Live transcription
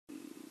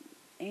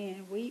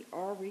And we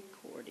are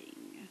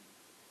recording.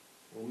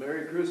 Well,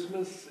 Merry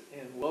Christmas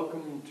and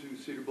welcome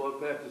to Cedar Bluff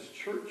Baptist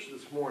Church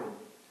this morning.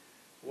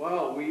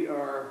 Wow, we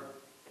are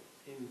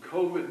in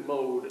COVID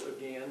mode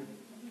again.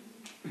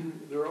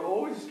 There are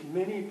always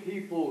many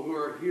people who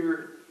are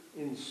here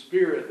in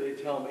spirit, they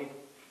tell me.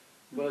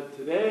 But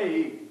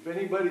today, if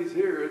anybody's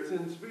here, it's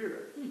in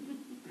spirit.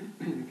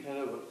 Kind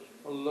of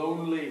a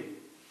lonely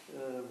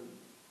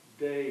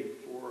day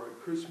for a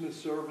Christmas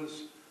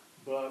service,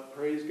 but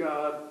praise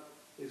God,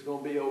 it's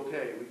going to be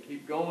okay. We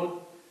keep going.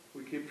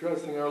 We keep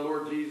trusting our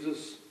Lord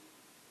Jesus.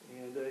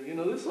 And,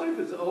 this life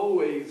is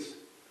always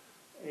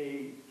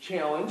a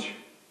challenge.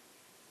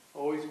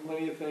 Always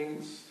plenty of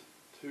things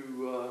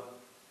to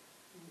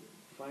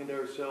find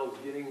ourselves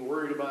getting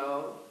worried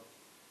about.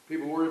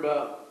 People worry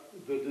about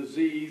the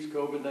disease,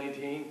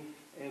 COVID-19,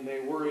 and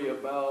they worry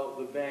about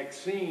the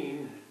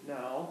vaccine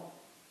now.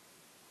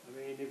 I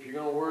mean, if you're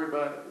going to worry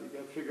about it, you've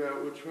got to figure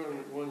out which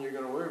one you're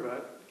going to worry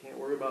about. You can't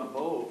worry about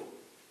both.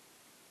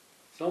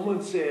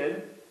 Someone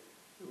said,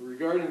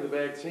 regarding the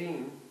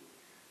vaccine,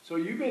 so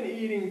you've been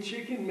eating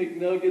chicken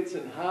McNuggets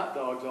and hot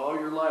dogs all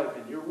your life,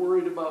 and you're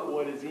worried about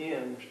what is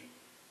in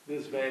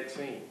this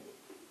vaccine.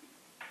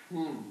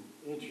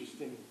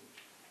 Interesting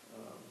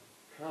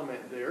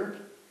comment there.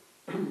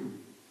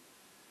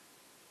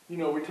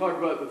 We talked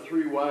about the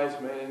three wise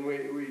men, and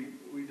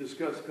we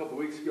discussed a couple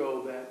weeks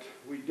ago that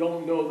we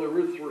don't know there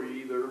were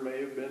three. There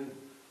may have been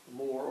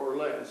more or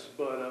less,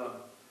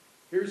 but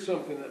here's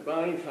something that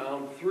Bonnie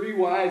found. Three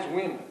wise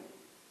women.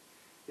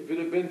 If it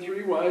had been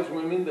three wise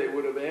women, they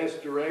would have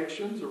asked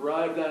directions,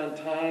 arrived on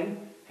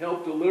time,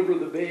 helped deliver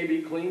the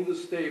baby, cleaned the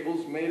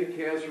stables, made a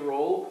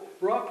casserole,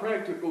 brought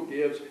practical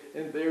gifts,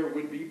 and there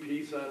would be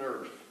peace on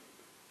earth.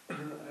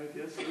 I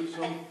guess there's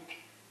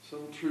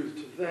some truth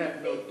to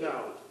that, no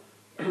doubt.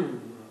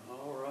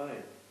 All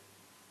right.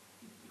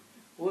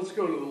 Well, let's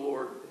go to the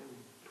Lord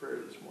in prayer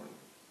this morning.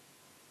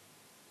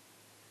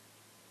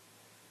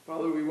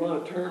 Father, we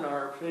want to turn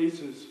our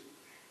faces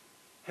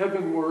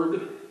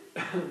heavenward,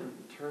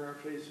 turn our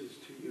faces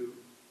to you.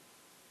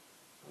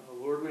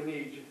 Lord, we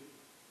need you,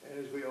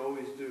 as we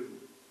always do.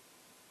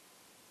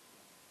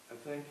 I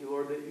thank you,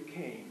 Lord, that you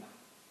came.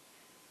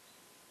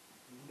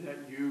 That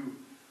you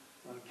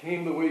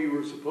came the way you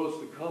were supposed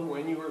to come,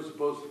 when you were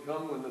supposed to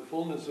come, when the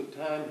fullness of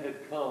time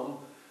had come.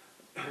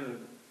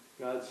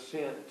 God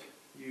sent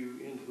you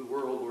into the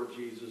world, Lord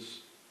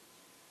Jesus.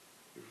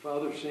 Your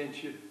Father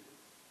sent you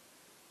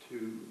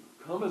to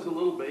come as a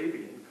little baby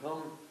and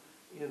come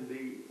in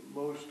the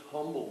most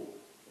humble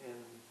and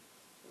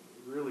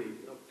really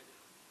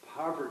a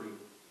poverty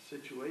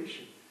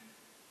situation.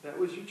 That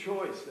was your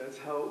choice. That's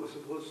how it was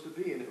supposed to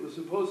be. And it was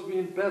supposed to be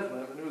in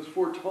Bethlehem. And it was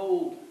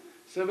foretold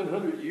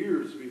 700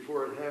 years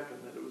before it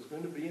happened that it was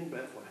going to be in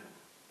Bethlehem.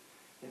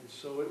 And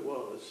so it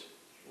was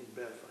in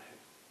Bethlehem.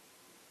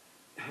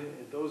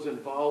 And those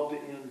involved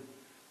in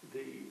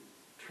the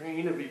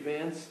train of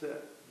events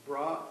that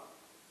brought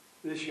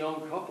this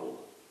young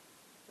couple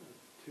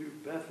to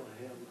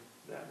Bethlehem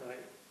that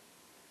night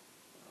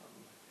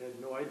had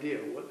no idea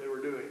what they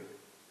were doing,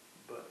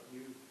 but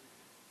you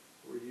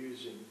were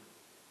using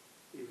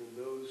even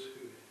those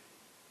who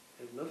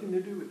had nothing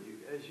to do with you,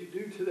 as you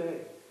do today.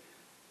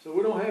 So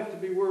we don't have to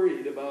be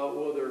worried about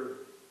whether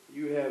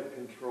you have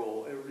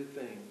control.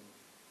 Everything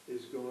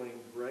is going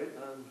right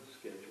on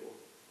schedule.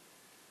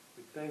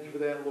 We thank you for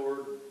that,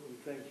 Lord. We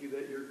thank you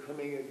that you're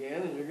coming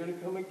again, and you're going to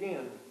come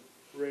again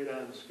right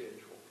on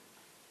schedule.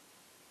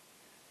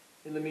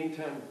 In the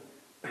meantime,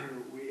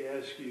 we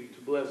ask you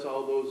to bless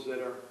all those that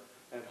are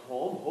at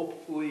home,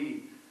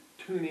 hopefully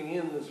tuning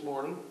in this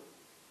morning.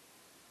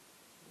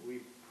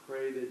 We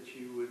pray that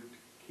you would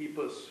keep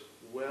us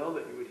well,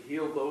 that you would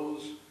heal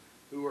those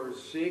who are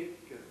sick.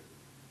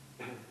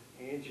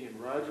 Angie and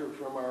Roger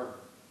from our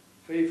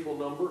faithful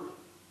number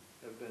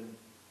have been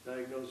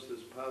diagnosed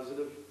as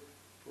positive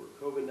for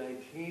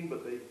COVID-19,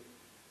 but they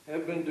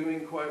have been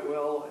doing quite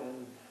well,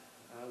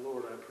 and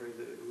Lord, I pray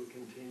that it would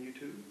continue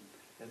to,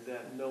 and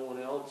that no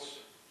one else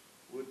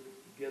would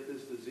get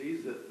this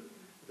disease, that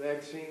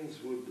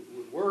vaccines would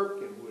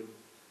work and would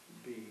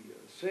be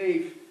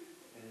safe,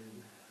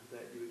 and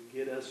that you would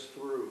get us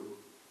through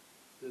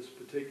this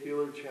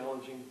particular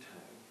challenging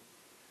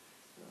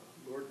time.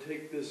 Lord,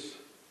 take this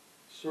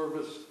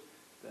service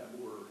that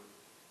we're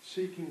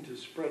seeking to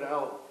spread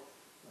out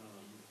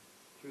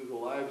through the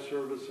live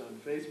service on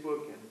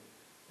Facebook and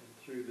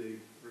through the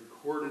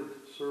recorded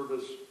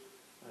service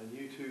on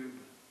YouTube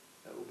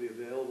that will be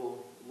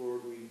available.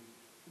 Lord, we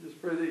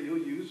just pray that you'll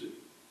use it.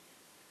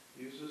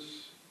 Use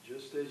us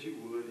just as you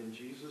would, in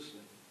Jesus'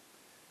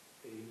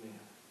 name. Amen.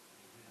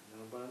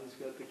 Now Bonnie's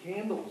got the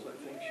candles. I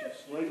think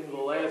she's lighting the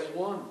last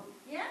one.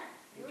 Yeah,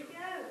 here we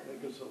go.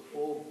 Make us a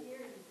full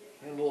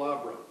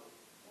candelabra.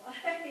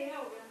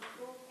 Yeah, we're on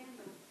full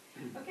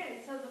candle.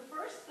 Okay, so the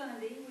first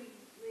Sunday we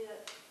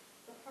lit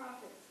the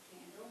prophet's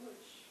candle,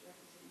 which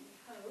represented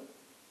hope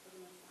for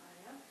the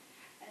Messiah.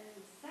 And then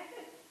the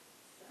second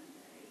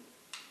Sunday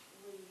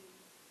we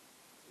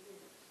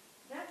lit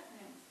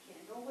Bethlehem's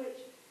candle,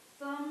 which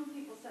some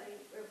people say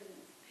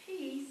represents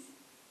peace,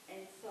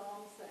 and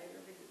some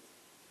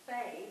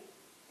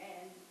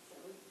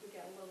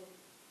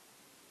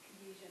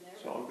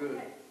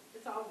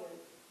it's all good.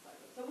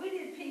 So we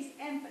did peace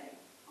and faith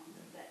on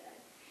that day.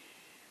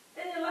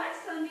 And then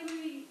last Sunday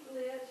we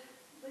lit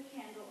the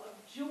candle of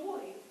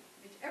joy,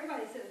 which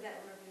everybody said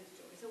that represents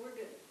joy. So we're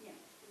good. Yeah,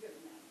 we're good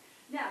with that.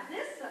 Now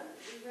this Sunday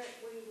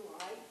we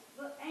light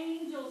the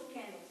angels'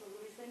 candle. So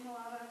we sing a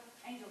lot of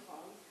angel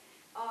songs.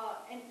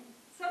 And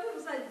some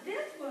people say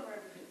this one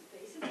represents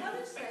peace, and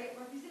others say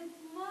it represents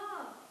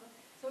love.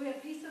 So we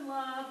have peace and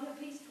love. We have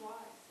peace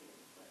twice.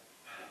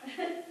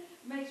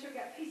 Make sure we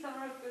got peace on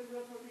earth,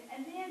 goodwill toward men.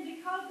 And then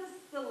because this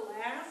is the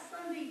last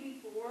Sunday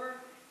before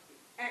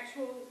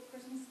actual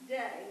Christmas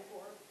Day,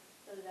 before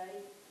the day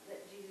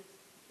that Jesus,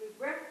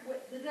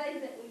 the day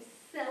that we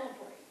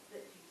celebrate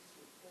that Jesus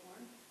was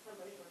born,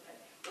 celebrate his birthday,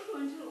 we're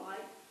going to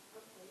light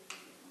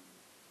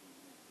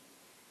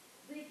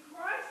the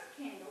Christ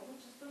candle,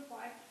 which is the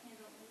white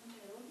candle in the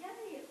middle.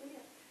 Yay, it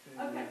lit.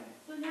 Okay,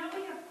 so now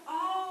we have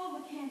all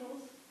the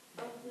candles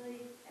of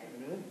the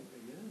Amen.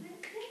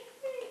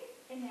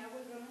 and now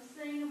we're going to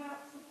sing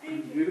about some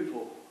angels.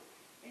 Beautiful.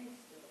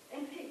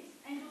 And peace.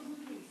 Angels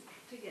and peace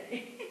today.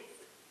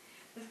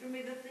 That's going to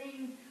be the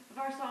theme of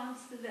our songs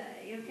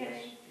today,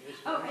 okay? Yes,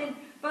 Oh, and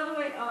by the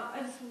way,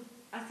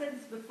 I said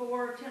this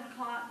before 10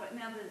 o'clock, but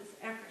now that it's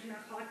after 10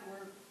 o'clock,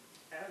 we're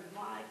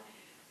live.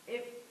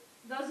 If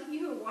those of you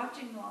who are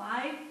watching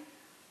live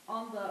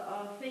on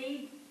the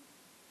feed,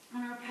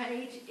 on our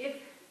page,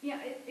 if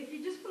you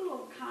just put a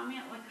little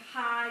comment like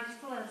hi, just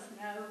to let us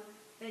know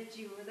that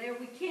you were there.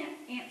 We can't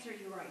answer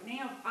you right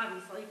now,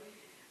 obviously,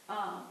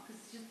 because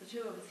it's just the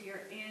two of us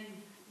here.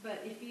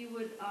 But if you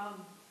would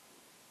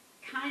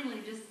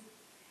kindly just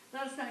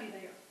let us know you're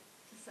there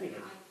to say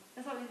hi.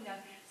 That's all we need to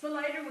know. So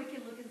later we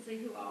can look and see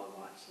who all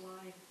watched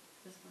live,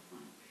 just for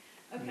fun.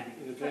 Okay.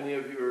 And if any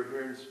of you are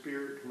here in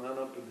spirit, come on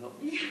up and help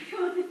us. Yeah,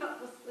 come on and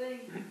help us sing.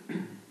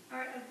 All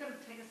right, I'm going to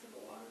take a sip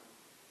of water.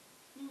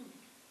 I'm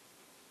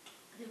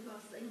going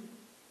to sing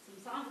some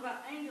songs about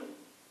angels.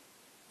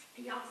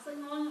 Y'all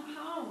sing along at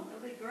home.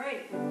 That'll be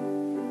great.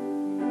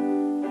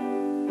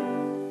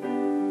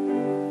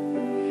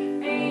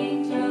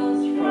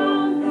 Angels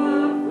from the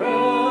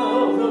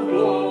realms of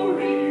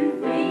glory,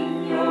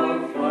 wing your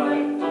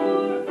flight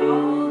toward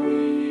all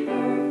the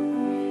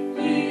earth.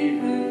 Ye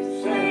who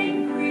sang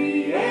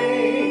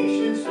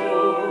creation's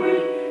story,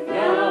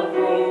 now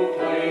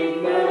proclaim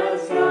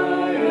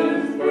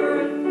Messiah's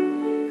birth.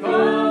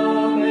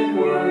 Come and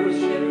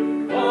worship,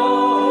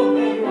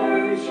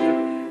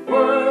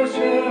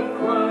 worship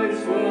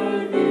Christ the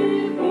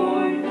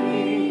newborn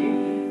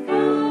King.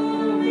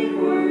 Come and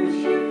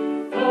worship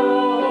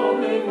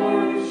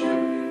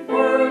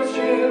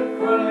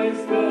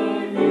Christ the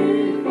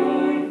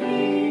newborn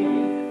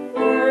King.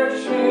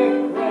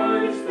 Worship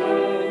Christ the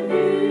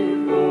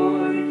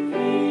newborn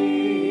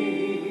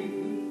King.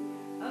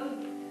 Oh,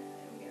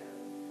 there we go.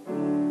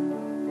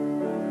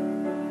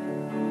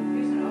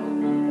 Here's an old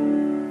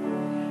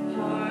one.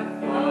 Hark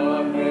the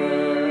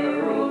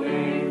herald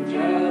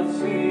angels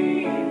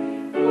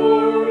sing,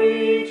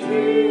 glory to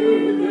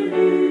the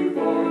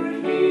newborn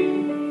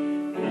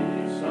King.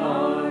 Peace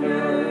on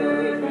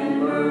earth and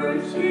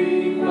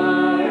mercy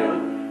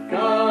mild,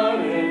 God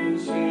and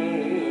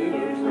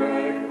sinners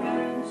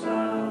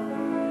reconciled.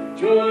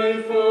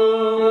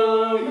 Joyful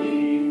all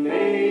ye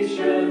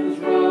nations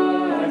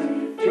rise,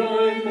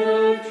 join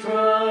the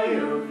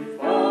triumph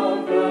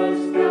of the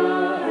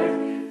skies.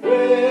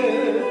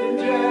 With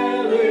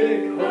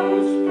angelic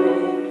hosts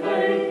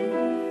proclaim,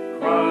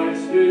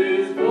 Christ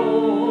is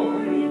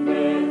born in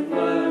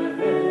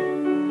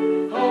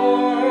Bethlehem.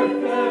 Hark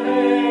the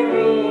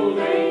herald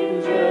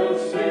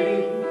angels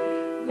sing,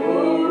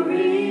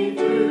 glory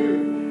to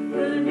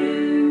the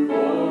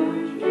newborn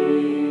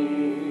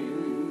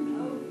King.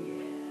 Oh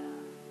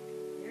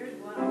yeah,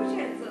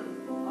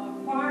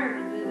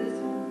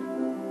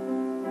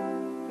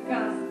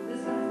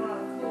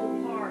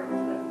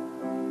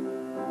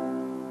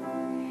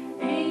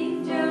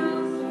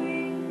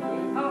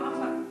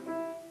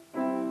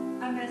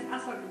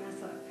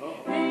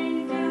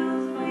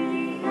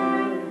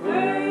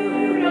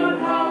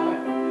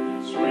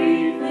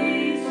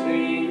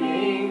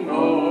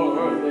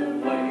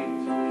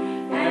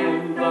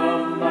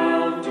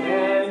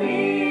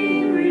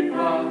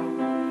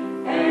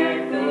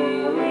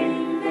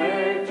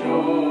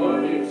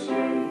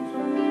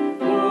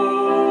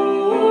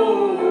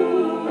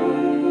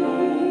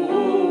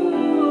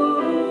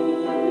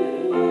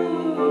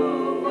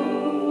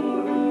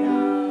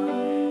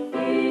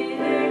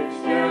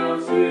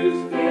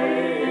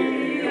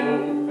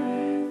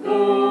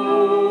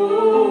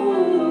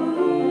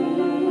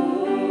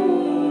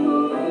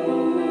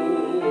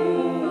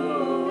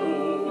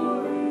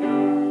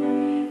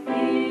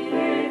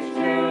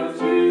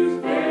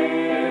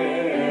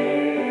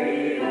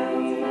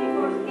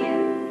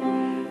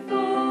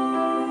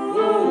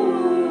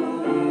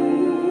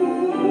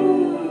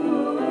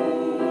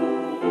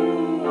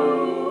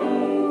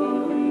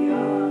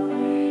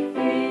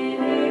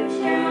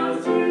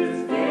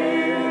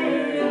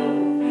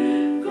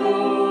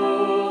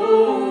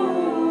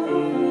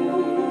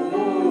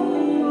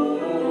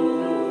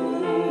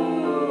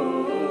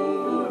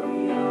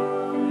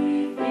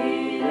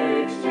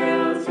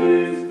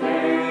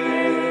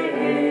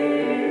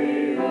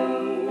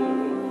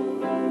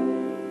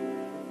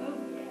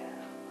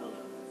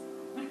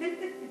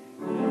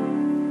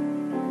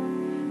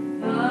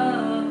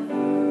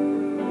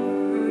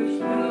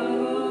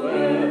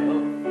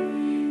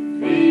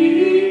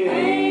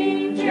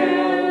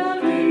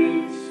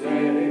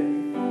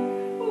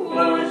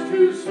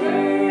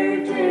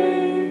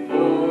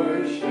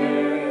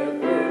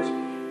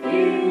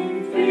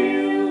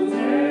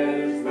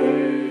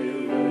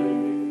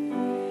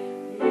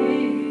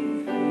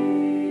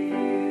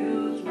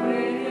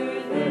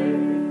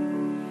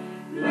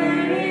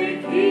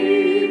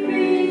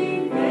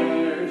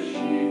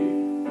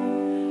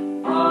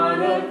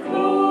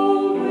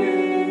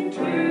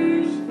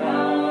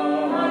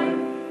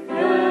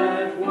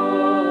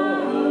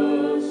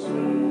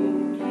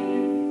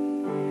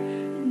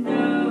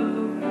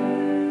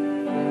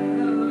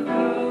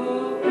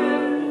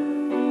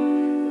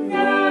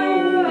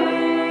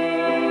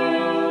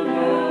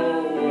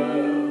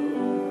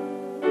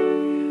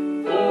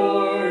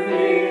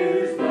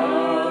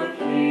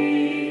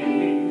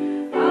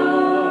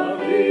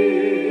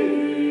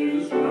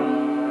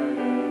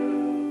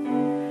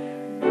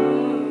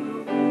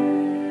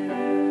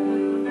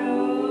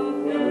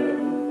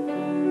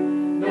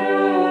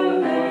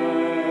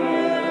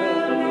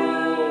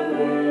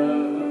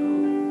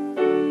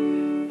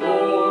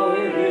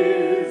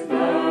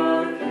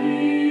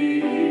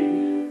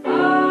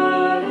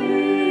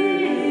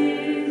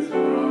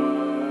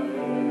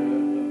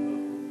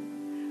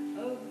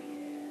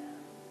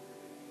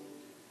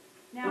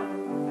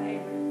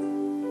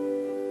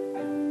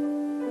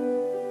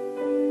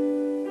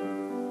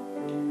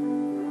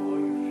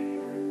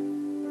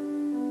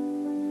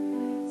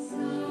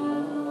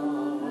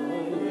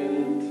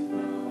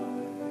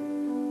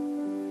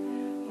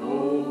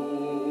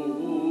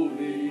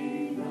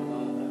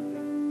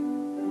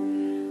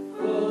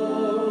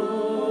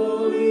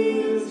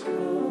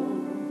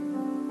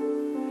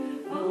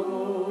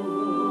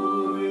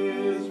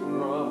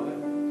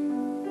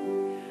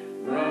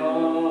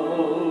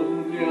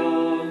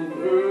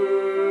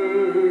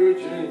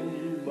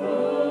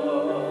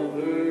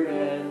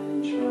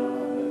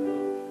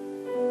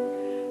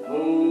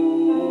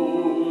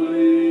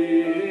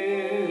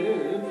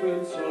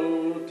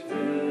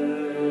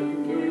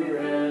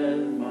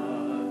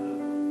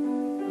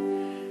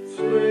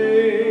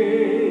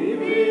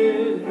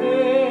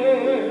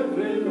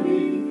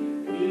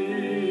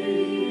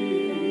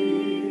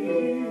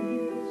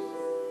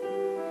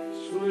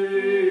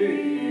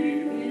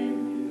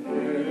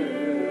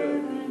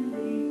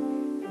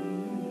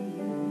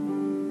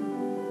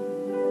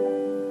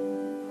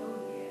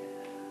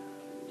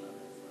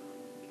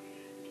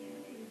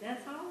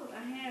 That's all that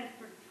I had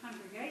for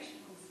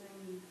congregational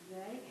singing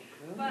today.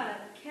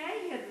 But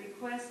Kay had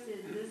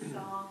requested this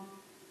song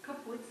a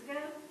couple weeks ago,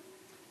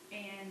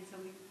 and so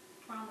we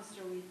promised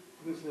her we'd.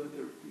 Just let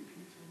there be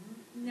peace on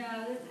earth.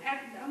 No, that's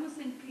after, I'm gonna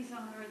sing Peace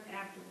on Earth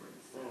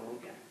afterwards. So Oh, we've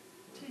okay. got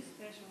two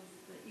specials.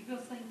 That you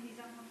gonna sing Peace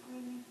on Earth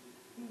with me?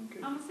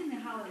 Okay. I'm gonna sing the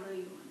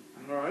Hallelujah one.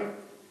 All right.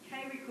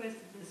 Kay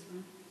requested this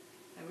one,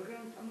 and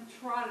I'm gonna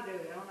try to do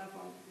it. I don't know if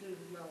I'll do it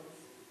as well as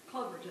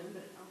Cloverton,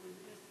 but I'll do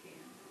the best I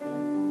can.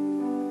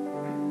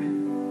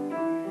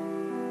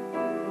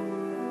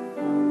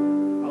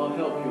 I'll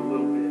help you a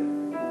little bit.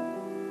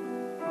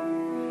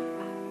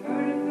 I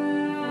heard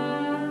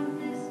about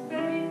this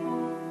baby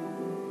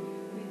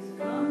who's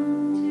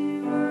come to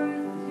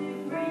earth to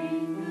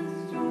bring us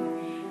joy,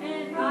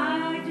 and I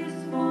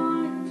just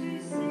want to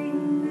sing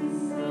this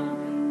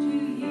song to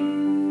you.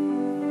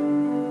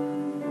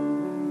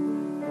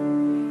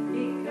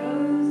 It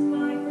goes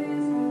like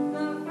this: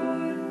 the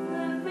fourth,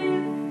 the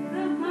fifth,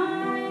 the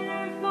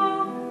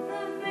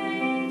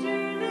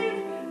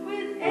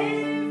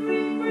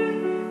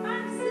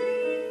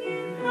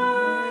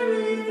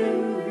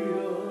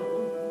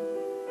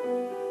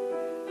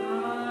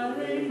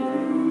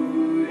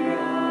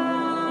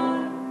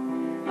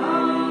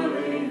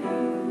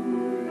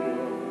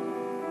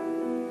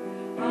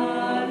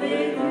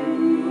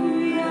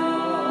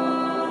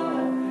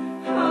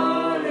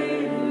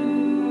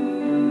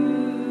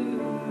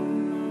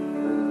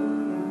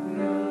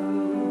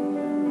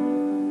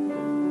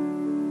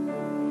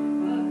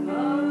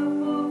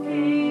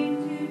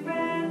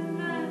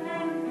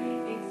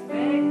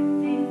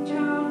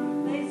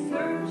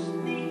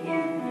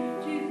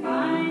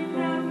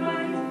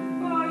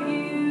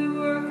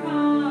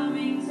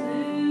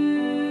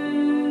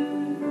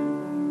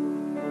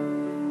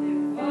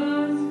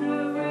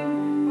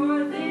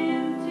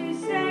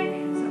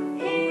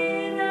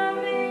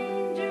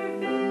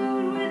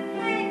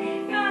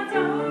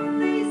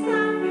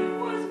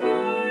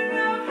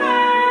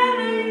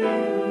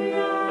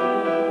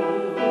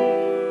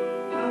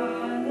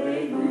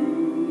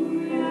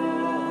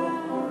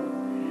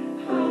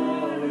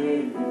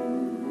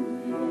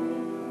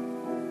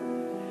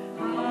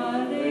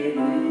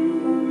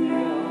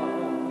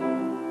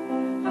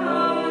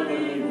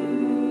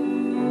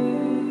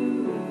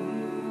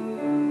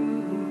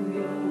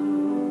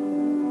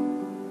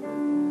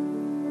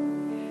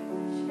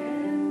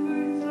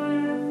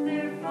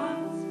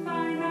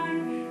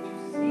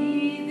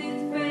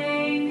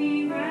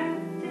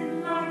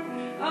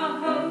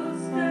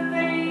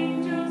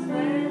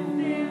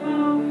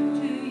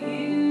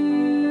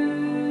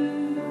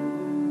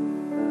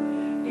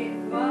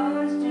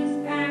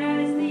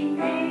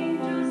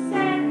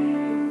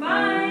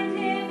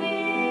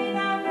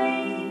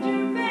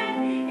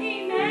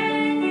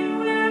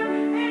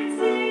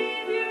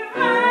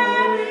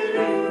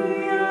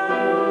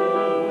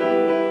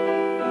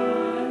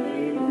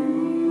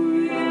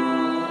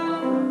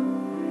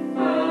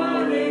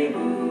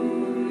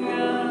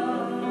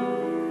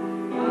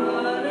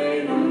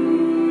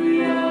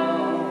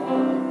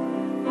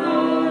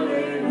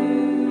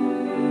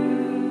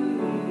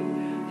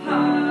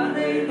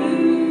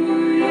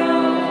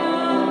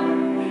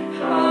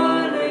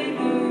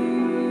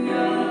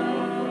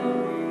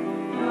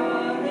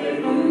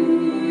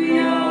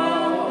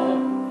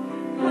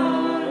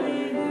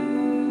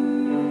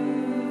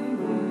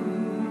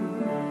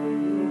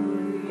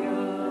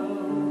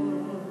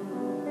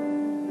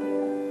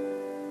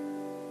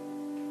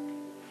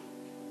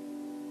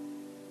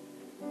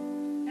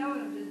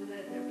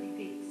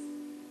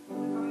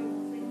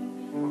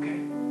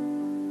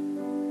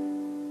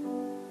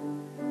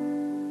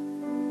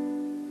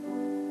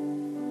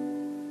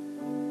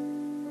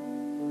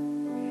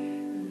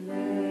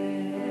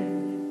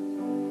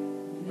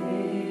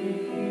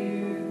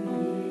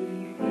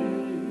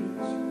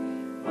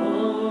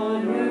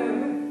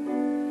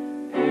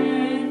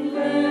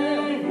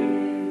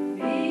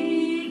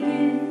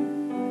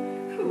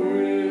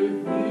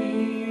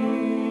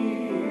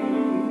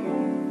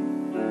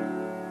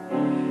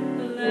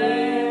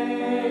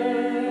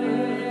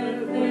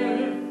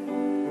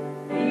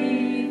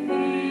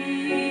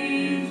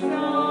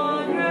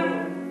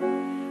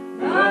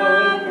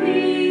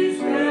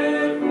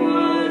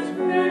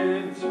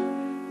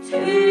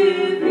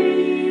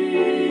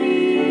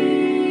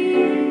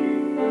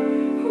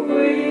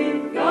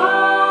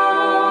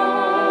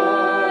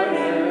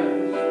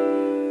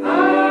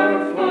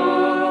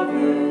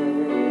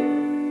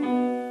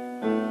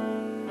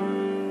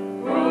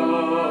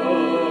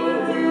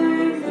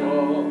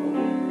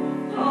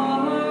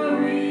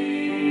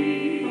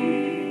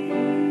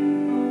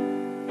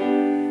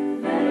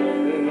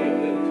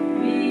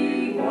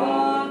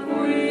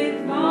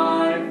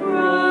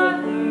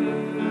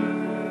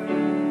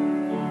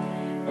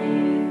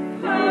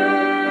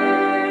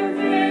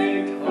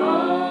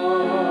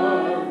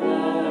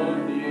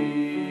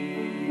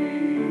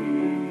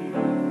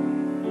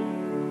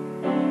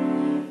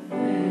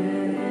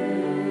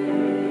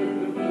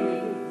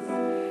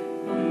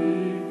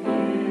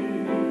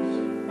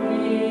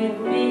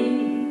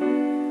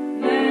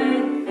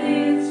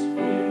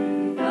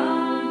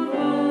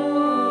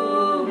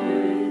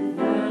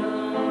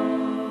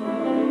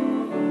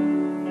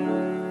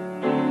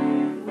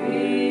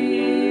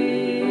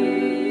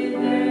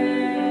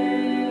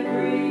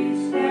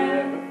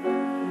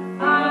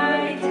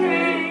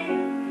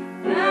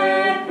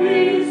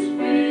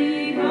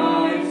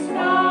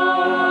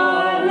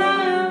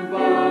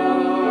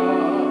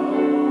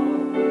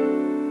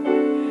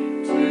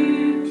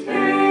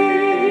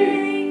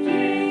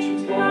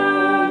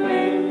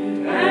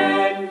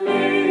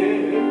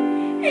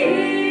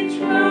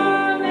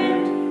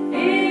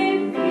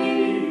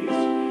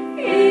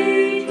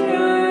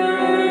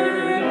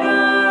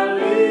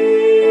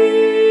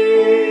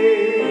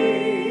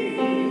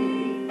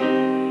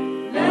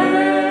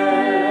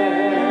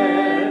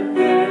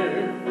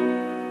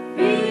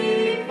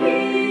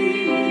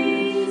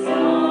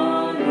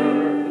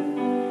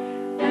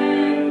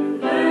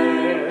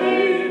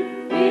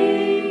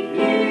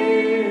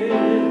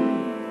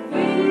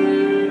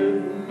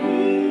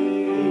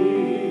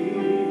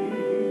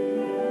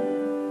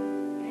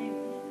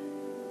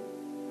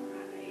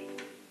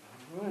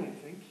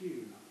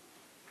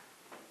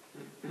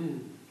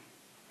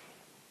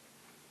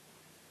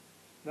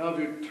Now, if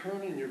you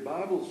turn in your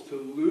Bibles to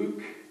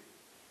Luke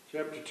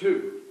chapter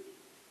 2,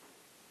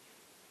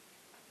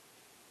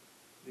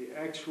 the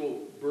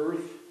actual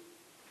birth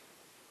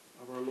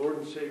of our Lord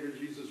and Savior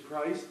Jesus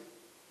Christ.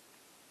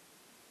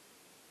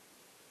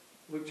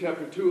 Luke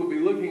chapter 2, we'll be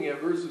looking at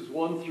verses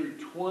 1 through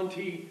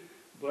 20,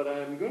 but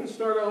I'm going to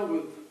start out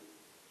with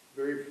a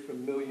very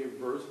familiar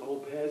verse. The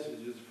whole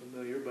passage is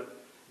familiar,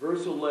 but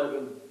verse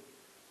 11,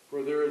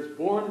 "For there is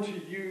born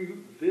to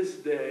you this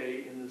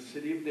day in the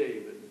city of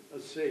David a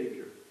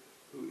Savior,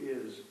 who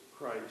is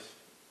Christ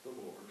the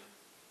Lord."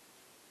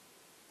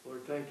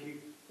 Lord, thank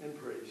you and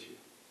praise you.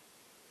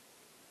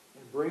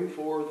 And bring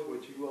forth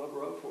what you have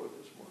brought forth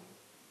this morning.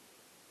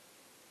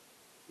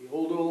 The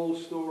old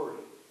story,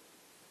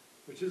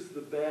 which is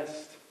the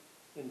best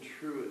and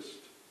truest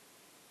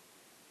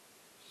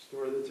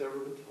story that's ever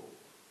been told.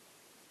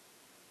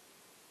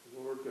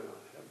 Lord God,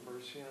 have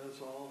mercy on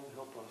us all and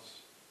help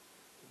us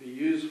to be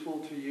useful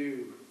to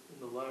you in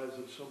the lives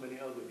of so many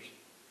others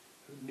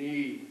who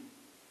need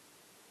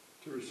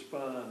to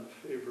respond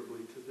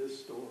favorably to this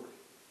story.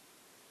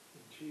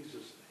 In Jesus'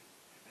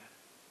 name, amen.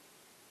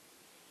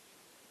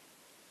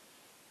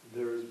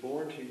 There is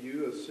born to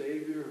you a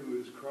Savior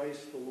who is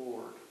Christ the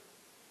Lord.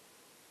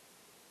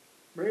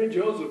 Mary and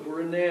Joseph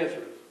were in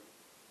Nazareth.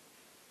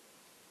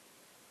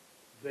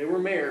 They were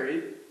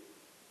married.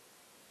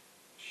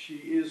 She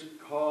is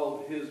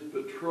called his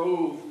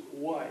betrothed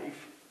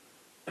wife.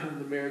 The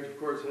marriage, of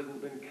course, hadn't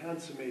been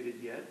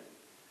consummated yet.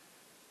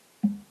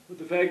 But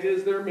the fact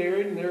is they're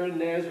married and they're in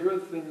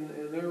Nazareth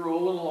and they're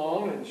rolling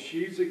along and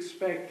she's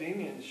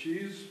expecting and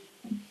she's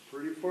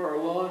pretty far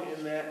along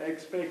in that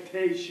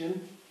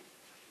expectation.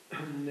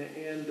 And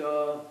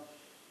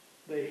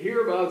they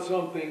hear about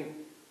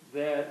something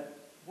that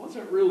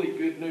wasn't really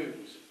good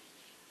news.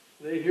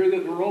 They hear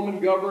that the Roman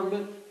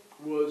government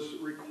was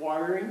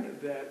requiring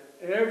that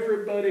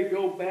everybody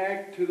go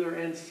back to their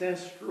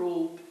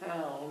ancestral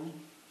town,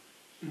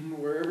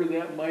 wherever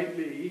that might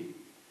be,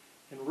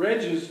 and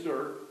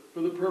register for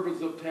the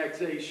purpose of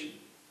taxation.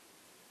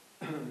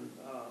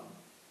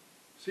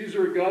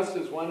 Caesar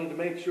Augustus wanted to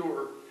make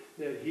sure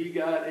that he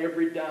got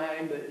every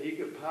dime that he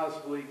could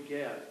possibly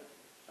get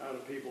out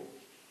of people.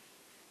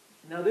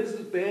 Now, this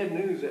is bad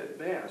news at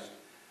best,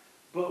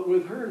 but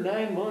with her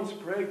 9 months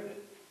pregnant,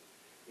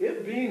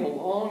 it being a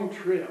long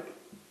trip,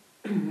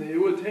 it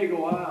would take a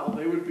while.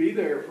 They would be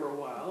there for a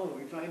while, and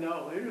we find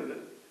out later that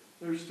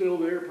they're still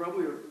there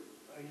probably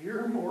a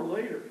year or more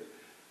later.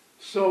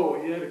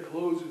 So he had to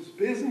close his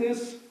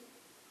business,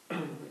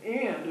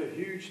 and a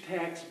huge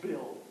tax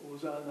bill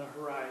was on the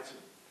horizon.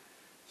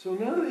 So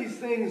none of these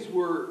things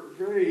were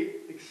very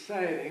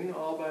exciting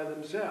all by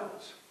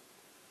themselves.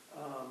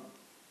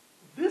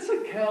 This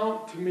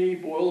account, to me,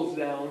 boils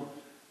down,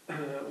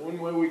 one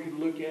way we could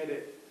look at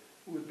it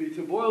would be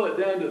to boil it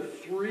down to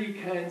three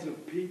kinds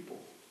of people.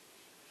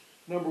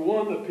 Number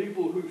one, the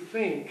people who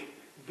think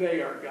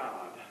they are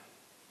God.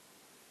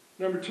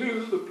 Number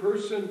two, the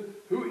person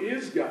who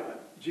is God,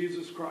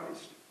 Jesus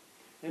Christ.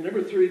 And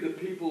number three, the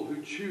people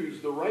who choose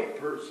the right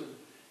person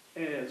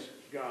as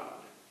God.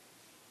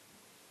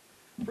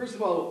 First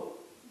of all,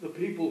 the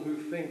people who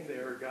think they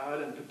are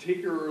God, and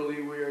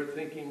particularly we are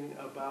thinking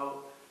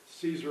about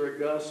Caesar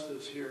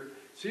Augustus here.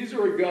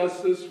 Caesar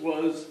Augustus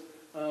was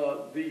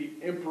the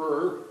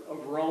emperor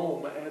of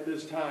Rome at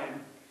this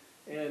time,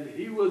 and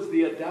he was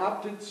the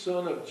adopted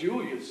son of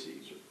Julius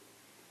Caesar.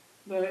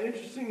 Now,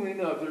 interestingly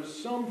enough, there's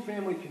some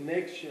family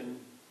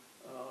connection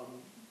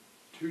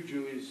to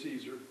Julius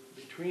Caesar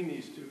between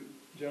these two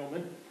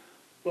gentlemen,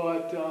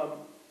 but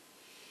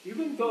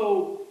even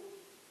though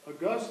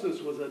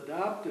Augustus was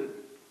adopted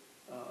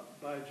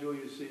by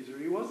Julius Caesar,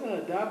 he wasn't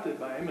adopted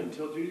by him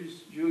until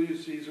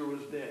Julius Caesar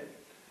was dead.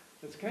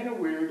 It's kind of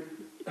weird,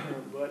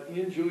 but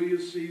in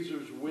Julius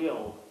Caesar's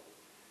will,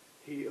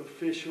 he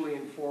officially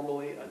and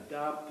formally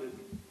adopted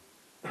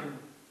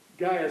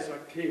Gaius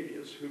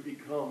Octavius, who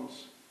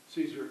becomes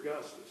Caesar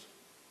Augustus,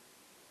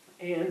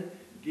 and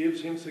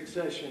gives him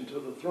succession to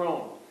the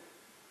throne.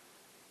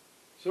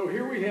 So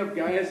here we have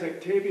Gaius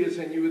Octavius,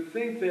 and you would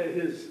think that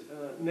his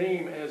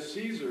name as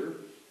Caesar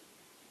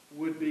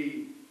would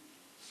be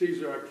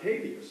Caesar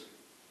Octavius.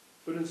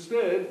 But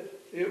instead,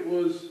 it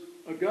was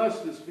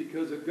Augustus,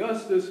 because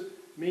Augustus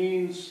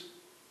means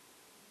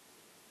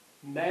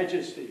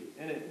majesty,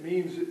 and it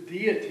means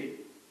deity.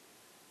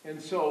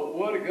 And so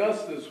what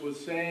Augustus was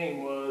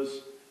saying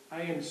was,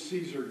 I am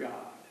Caesar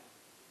God.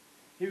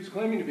 He was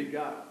claiming to be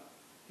God.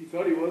 He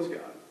thought he was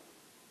God.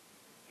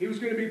 He was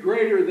going to be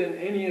greater than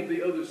any of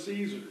the other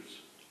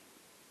Caesars.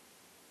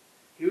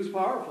 He was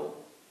powerful.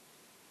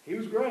 He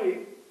was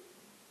great.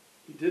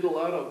 He did a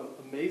lot of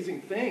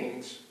amazing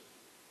things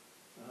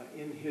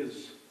in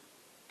his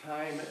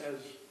time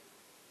as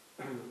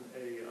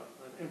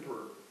an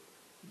emperor.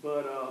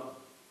 But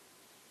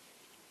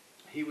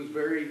he was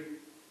very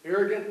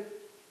arrogant,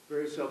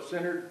 very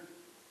self-centered,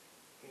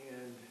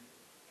 and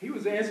he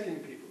was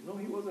asking people. No,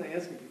 he wasn't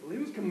asking people. He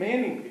was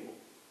commanding people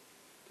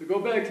to go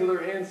back to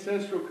their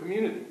ancestral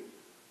community,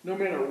 no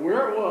matter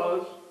where it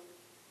was,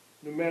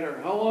 no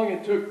matter how long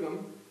it took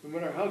them, no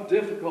matter how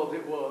difficult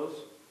it was,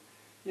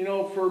 You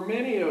know, for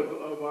many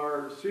of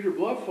our Cedar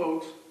Bluff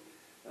folks,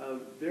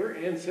 their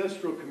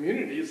ancestral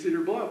community is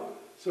Cedar Bluff.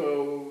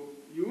 So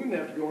you wouldn't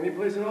have to go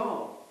anyplace at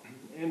all.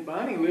 And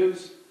Bonnie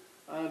lives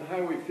on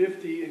Highway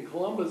 50 in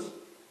Columbus,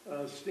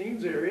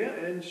 Steams area,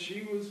 and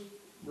she was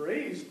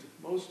raised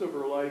most of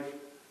her life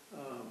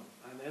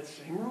on that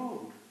same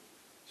road.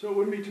 So it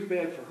wouldn't be too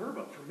bad for her,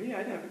 but for me,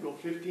 I'd have to go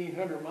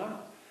 1,500 miles.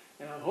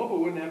 And I hope I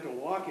wouldn't have to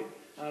walk it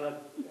on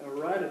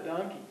ride a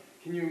donkey.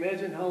 Can you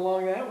imagine how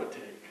long that would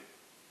take?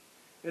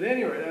 At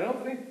any rate, I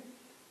don't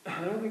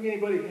think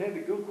anybody had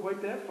to go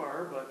quite that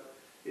far, but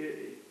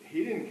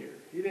he didn't care.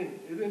 It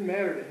didn't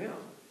matter to him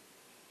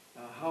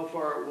how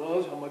far it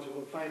was, how much of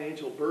a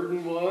financial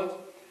burden was,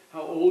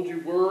 how old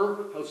you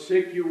were, how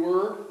sick you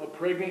were, how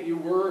pregnant you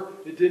were.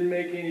 It didn't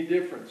make any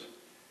difference.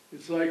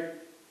 It's like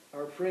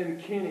our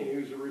friend Kenny,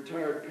 who's a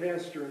retired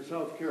pastor in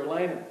South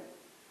Carolina,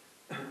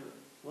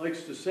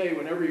 likes to say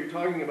whenever you're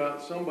talking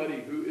about somebody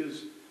who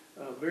is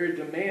very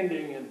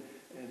demanding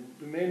and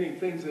demanding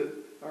things that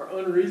are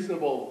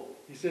unreasonable,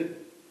 he said,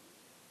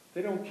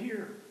 they don't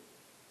care.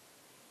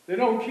 They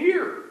don't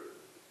care.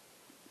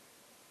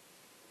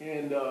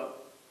 And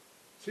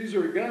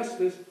Caesar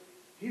Augustus,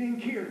 he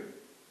didn't care.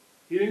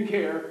 He didn't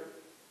care.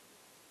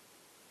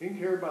 He didn't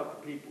care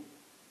about the people.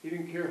 He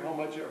didn't care how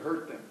much it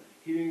hurt them.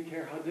 He didn't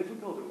care how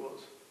difficult it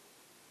was.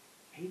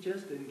 He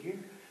just didn't care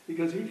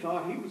because he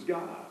thought he was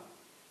God.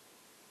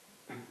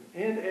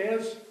 And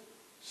as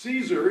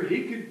Caesar,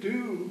 he could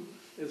do,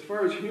 as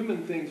far as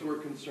human things were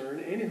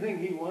concerned, anything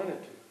he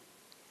wanted to.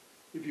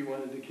 If he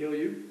wanted to kill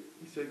you,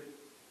 he said,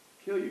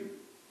 kill you.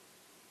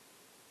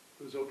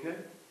 It was okay.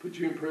 Put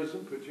you in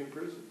prison, put you in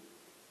prison.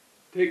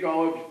 Take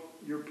all of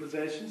your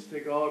possessions,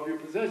 take all of your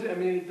possessions. I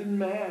mean, it didn't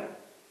matter.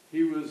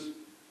 He was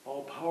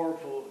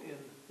all-powerful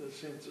in the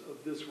sense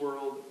of this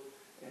world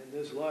and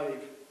this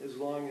life, as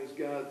long as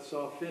God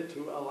saw fit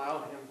to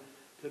allow him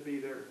to be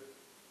there.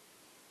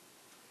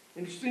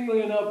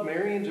 Interestingly enough,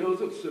 Mary and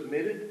Joseph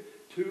submitted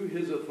to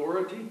his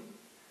authority.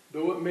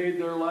 Though it made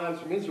their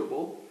lives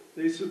miserable,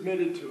 they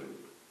submitted to him.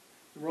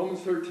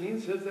 Romans 13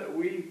 says that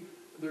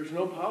there's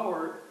no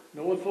power,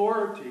 no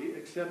authority,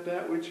 except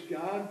that which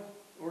God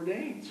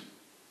ordains.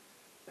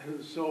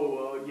 And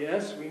so,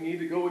 yes, we need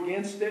to go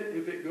against it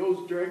if it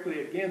goes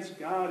directly against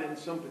God in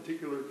some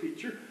particular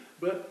feature.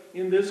 But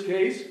in this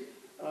case,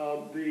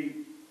 the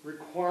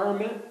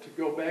requirement to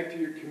go back to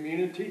your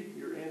community,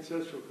 your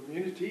ancestral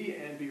community,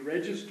 and be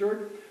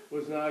registered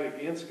was not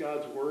against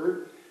God's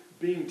word.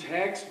 Being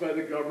taxed by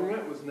the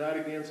government was not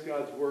against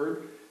God's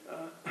word.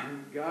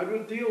 God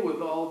would deal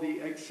with all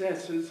the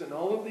excesses and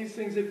all of these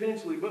things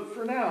eventually. But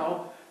for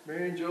now,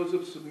 Mary and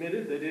Joseph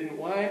submitted. They didn't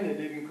whine. They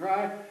didn't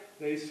cry.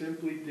 They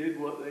simply did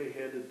what they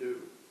had to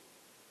do.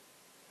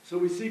 So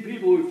we see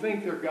people who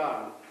think they're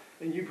God,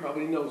 and you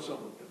probably know some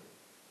of them.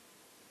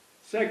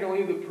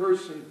 Secondly, the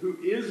person who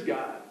is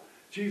God,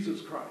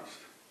 Jesus Christ.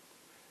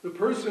 The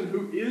person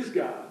who is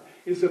God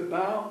is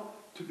about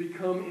to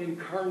become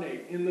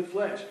incarnate in the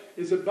flesh,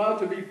 is about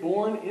to be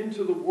born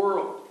into the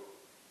world,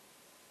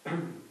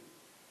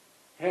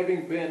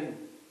 having been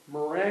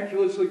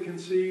miraculously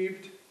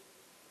conceived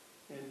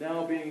and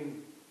now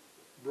being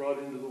brought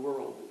into the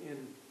world in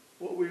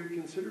what we would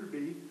consider to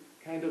be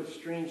kind of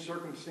strange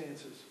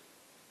circumstances.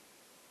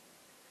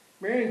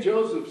 Mary and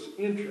Joseph's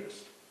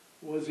interest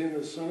was in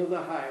the Son of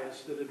the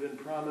Highest that had been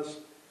promised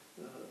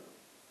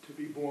to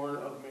be born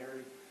of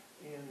Mary,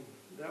 and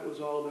that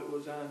was all that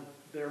was on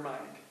their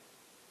mind.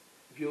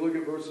 If you look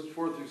at verses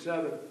 4 through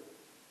 7,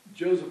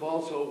 Joseph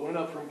also went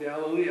up from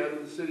Galilee out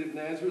of the city of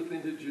Nazareth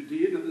into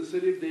Judea to the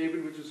city of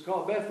David, which is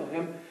called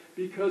Bethlehem,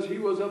 because he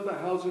was of the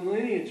house and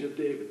lineage of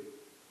David,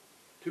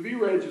 to be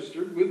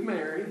registered with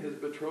Mary, his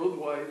betrothed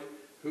wife,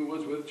 who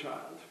was with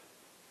child.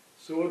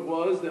 So it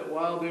was that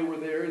while they were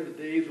there, the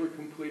days were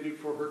completed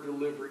for her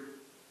delivery.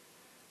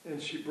 And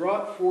she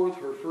brought forth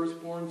her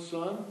firstborn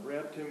son,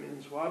 wrapped him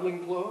in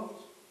swaddling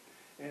clothes,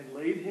 and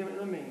laid him in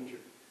a manger,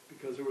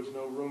 because there was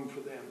no room for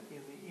them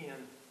in the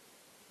inn.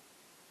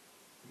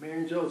 Mary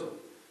and Joseph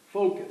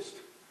focused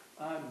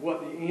on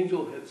what the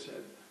angel had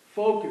said,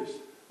 focused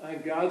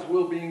on God's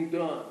will being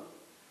done.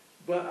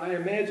 But I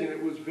imagine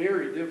it was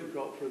very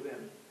difficult for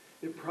them.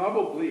 It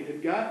probably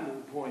had gotten to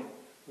the point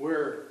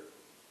where,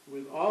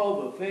 with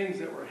all the things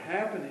that were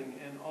happening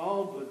and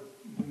all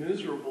the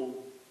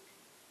miserable,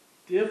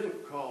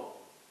 difficult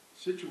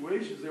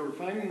situations they were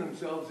finding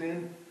themselves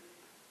in,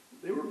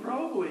 they were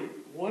probably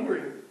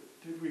wondering,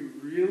 did we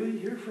really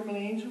hear from an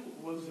angel?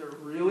 Was there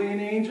really an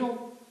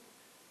angel?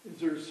 Is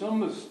there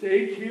some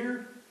mistake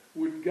here?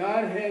 Would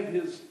God have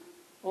his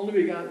only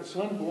begotten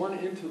Son born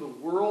into the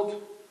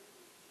world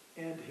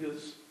and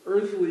his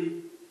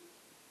earthly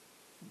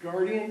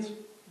guardians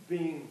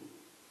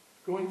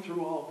going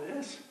through all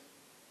this?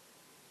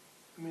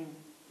 I mean,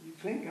 you'd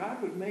think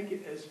God would make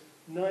it as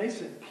nice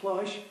and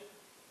plush.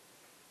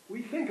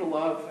 We think a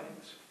lot of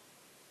things.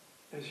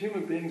 As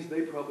human beings,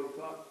 they probably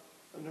thought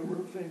a number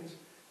of things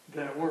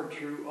that weren't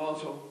true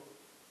also.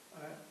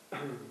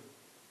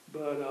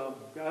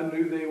 But God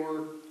knew they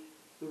were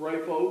the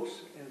right folks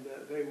and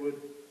that they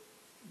would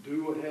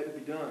do what had to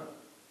be done.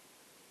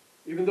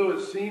 even though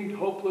it seemed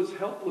hopeless,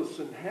 helpless,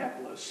 and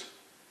hapless.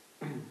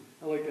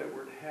 I like that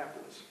word,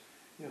 hapless.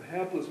 You know,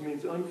 hapless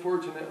means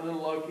unfortunate,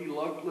 unlucky,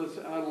 luckless,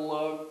 out of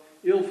luck,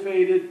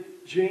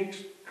 ill-fated,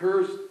 jinxed,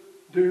 cursed,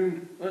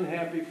 doomed,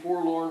 unhappy,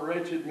 forlorn,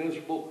 wretched,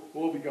 miserable,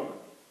 woe begone.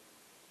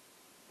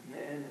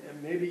 And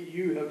maybe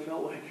you have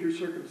felt like your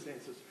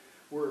circumstances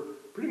were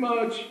pretty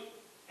much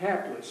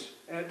hapless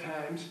at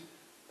times,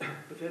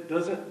 but that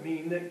doesn't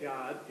mean that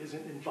God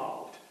isn't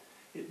involved.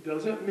 It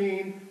doesn't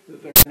mean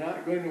that they're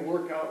not going to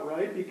work out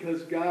right,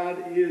 because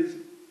God is,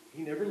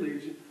 He never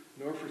leaves you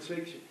nor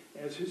forsakes you.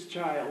 As His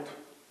child,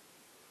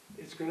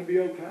 it's going to be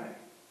okay.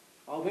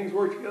 All things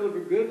work together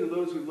for good to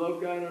those who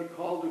love God and are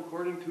called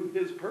according to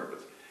His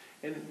purpose.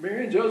 And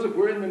Mary and Joseph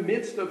were in the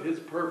midst of His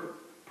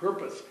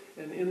purpose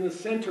and in the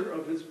center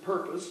of His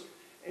purpose.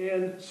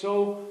 And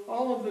so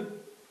all of the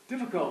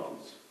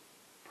difficulties,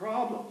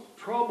 problems,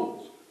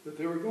 troubles that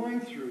they were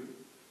going through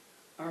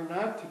are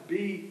not to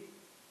be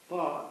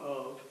thought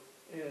of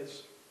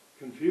as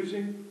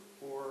confusing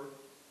or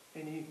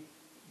any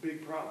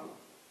big problem.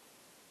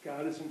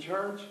 God is in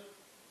charge.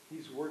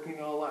 He's working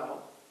all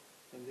out.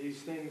 And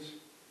these things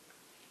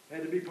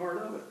had to be part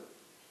of it.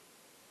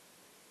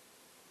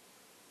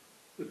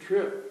 The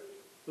trip,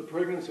 the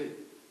pregnancy,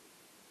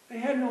 they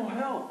had no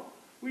help.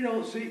 We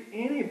don't see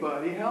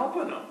anybody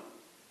helping them.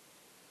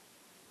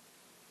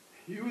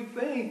 You would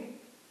think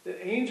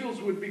that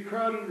angels would be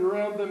crowded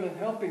around them and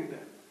helping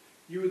them.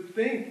 You would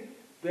think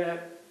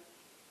that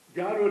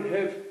God would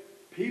have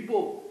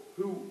people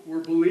who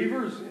were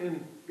believers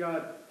in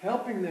God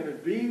helping them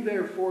and being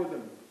there for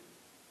them.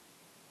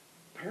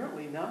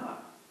 Apparently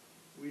not.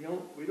 We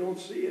don't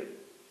see it.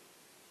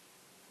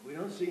 We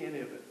don't see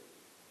any of it.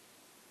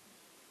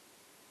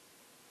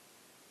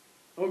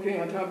 Okay,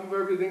 on top of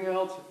everything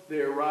else, they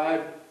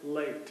arrived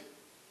late.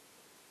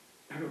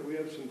 We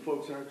have some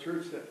folks in our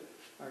church that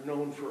are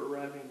known for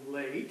arriving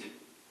late.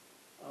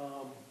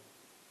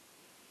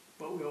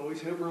 But we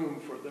always have room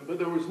for them. But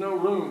there was no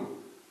room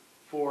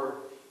for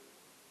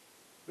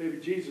baby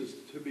Jesus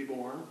to be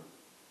born.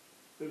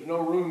 There's no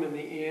room in the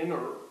inn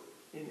or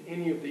in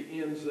any of the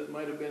inns that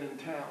might have been in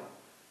town.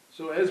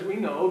 So as we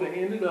know, they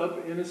ended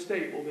up in a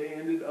stable. They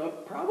ended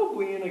up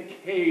probably in a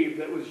cave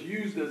that was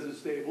used as a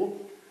stable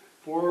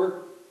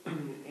for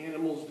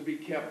animals to be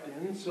kept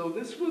in. So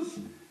this was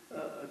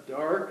a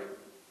dark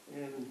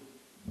and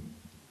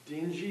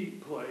dingy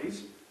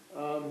place.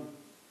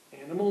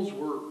 Animals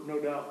were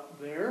no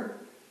doubt there.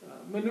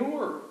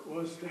 Manure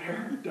was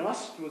there.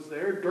 Dust was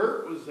there.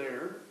 Dirt was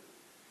there.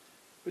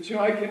 But you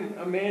know, I can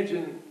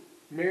imagine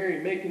Mary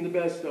making the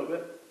best of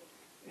it.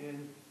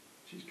 And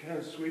she's kind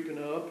of sweeping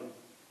up in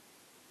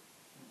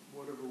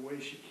whatever way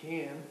she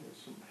can with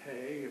some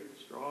hay or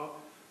straw.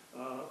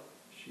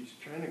 She's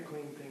trying to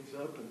clean things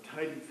up and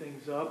tidy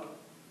things up.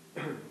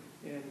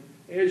 And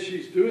as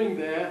she's doing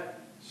that,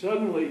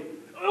 suddenly,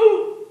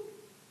 oh!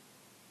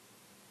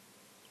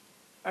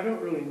 I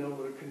don't really know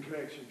what a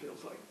contraction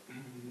feels like.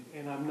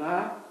 And I'm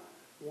not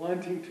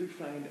wanting to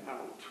find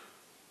out.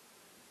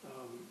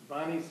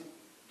 Bonnie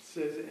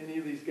says that any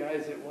of these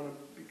guys that want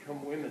to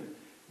become women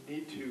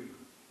need to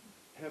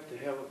have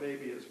a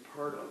baby as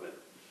part of it.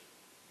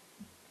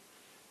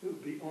 It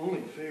would be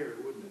only fair,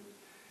 wouldn't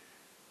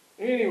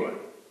it? Anyway,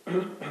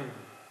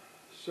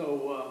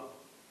 so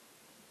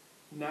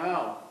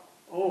now,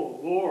 oh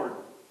Lord,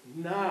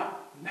 not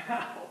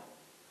now,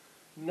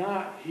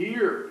 not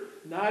here,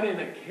 not in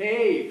a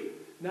cave,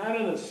 not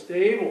in a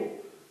stable,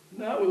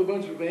 not with a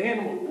bunch of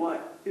animals.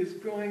 What is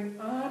going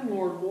on,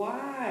 Lord?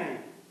 Why?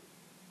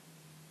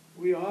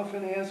 We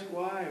often ask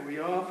why. We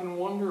often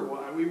wonder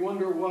why. We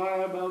wonder why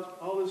about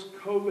all this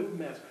COVID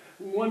mess.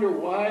 We wonder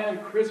why on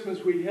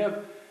Christmas we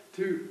have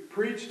to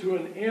preach to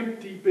an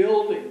empty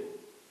building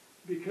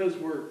because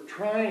we're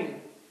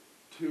trying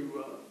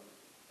to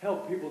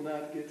help people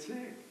not get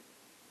sick.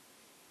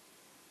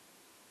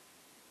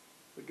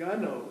 But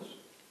God knows.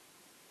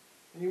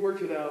 And He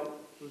worked it out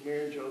with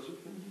Mary and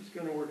Joseph, and He's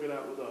going to work it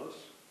out with us.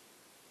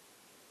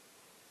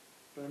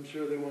 But I'm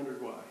sure they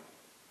wondered why.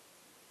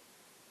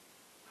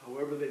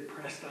 However, they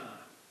pressed on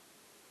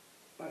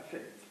by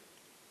faith.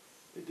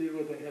 They did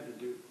what they had to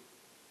do.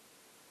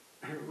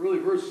 Really,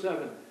 verse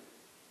 7,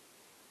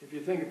 if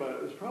you think about it,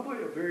 it was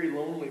probably a very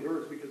lonely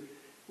verse because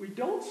we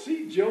don't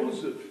see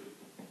Joseph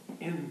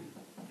in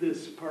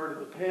this part of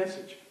the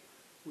passage.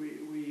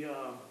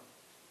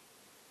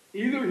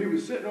 Either he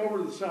was sitting over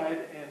to the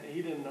side and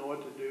he didn't know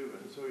what to do,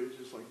 and so he was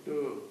just like,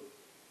 duh.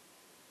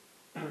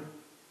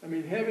 I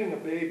mean, having a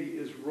baby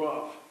is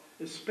rough,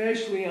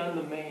 especially on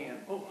the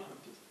man. Oh, I'm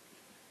just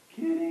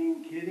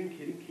kidding.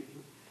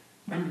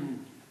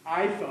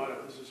 I thought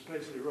it was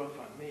especially rough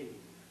on me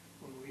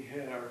when we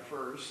had our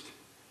first.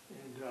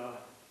 And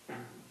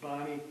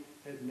Bonnie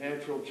had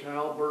natural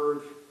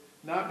childbirth,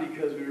 not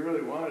because we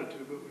really wanted to,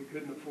 but we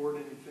couldn't afford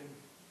anything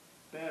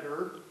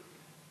better.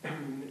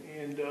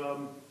 And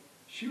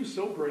she was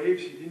so brave,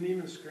 she didn't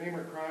even scream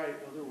or cry.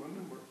 Other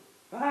women were,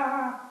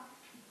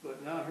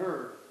 but not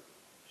her.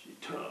 She's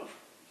tough.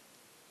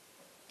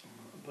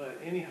 But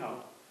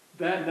anyhow,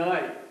 that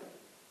night,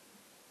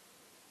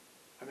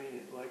 I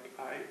mean, like,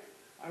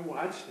 I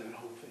watched that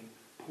whole thing.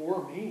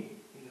 Poor me,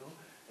 you know.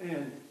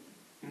 And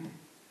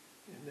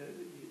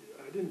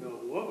I didn't know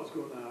what was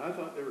going on. I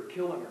thought they were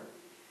killing her.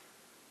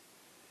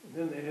 And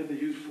then they had to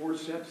use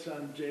forceps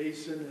on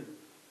Jason.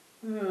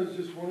 And it was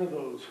just one of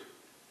those.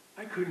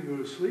 I couldn't go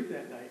to sleep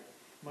that night.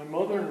 My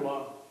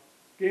mother-in-law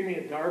gave me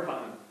a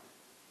Darvon.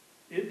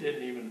 It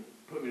didn't even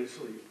put me to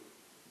sleep.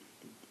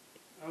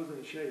 I was in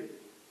the shade.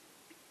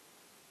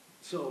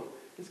 So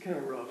it's kind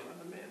of rough on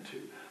the man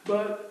too.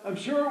 But I'm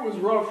sure it was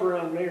rougher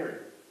on Mary.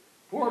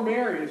 Poor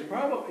Mary is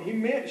probably,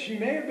 she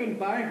may have been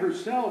by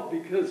herself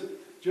because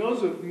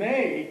Joseph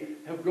may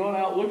have gone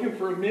out looking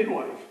for a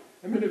midwife.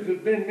 I mean, if it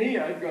had been me,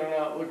 I'd gone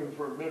out looking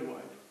for a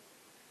midwife.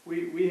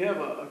 We have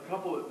a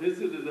couple that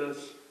visited us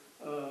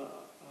a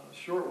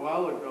short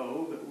while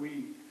ago that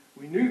we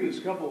knew this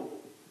couple,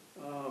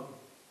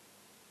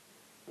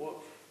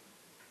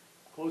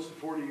 close to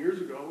 40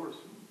 years ago, or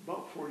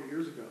about 40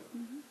 years ago,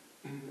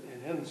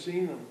 and hadn't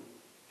seen them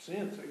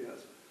since, I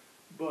guess.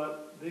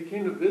 But they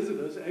came to visit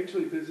us,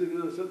 actually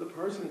visited us at the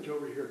parsonage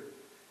over here.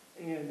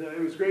 And it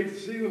was great to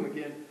see them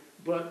again.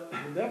 But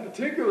that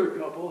particular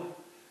couple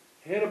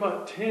had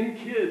about 10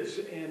 kids,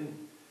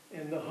 and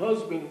the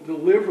husband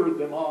delivered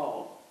them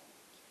all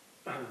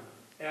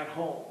at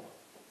home.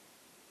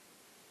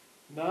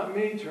 Not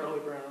me, Charlie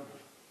Brown.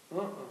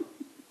 No,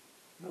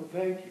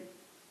 thank you.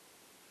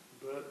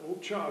 But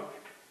old Chuck,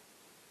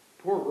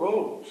 poor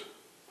Rose.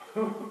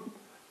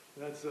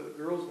 That's the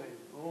girl's name.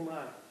 Oh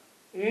my.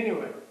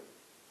 Anyway,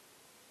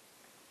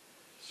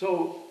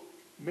 so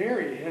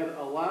Mary had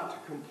a lot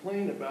to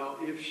complain about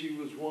if she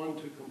was one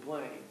to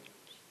complain,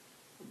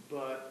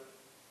 but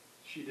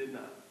she did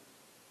not.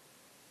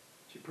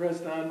 She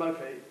pressed on by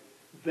faith.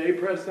 They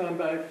pressed on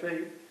by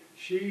faith.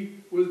 She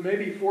was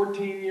maybe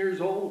 14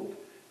 years old,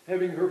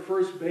 having her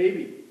first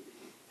baby.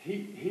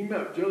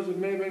 Joseph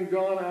may have been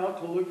gone out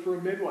to look for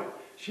a midwife.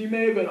 She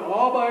may have been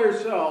all by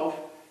herself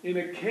in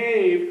a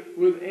cave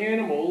with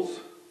animals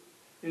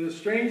in a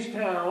strange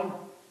town,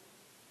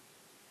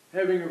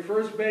 having her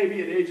first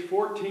baby at age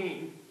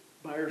 14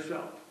 by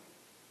herself.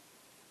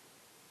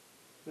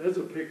 That's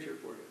a picture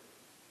for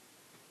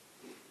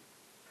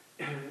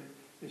you.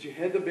 And she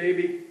had the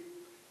baby,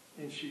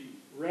 and she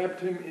wrapped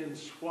him in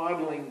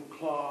swaddling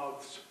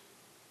cloths.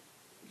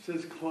 It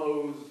says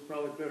clothes,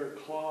 probably better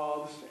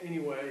cloths.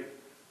 Anyway,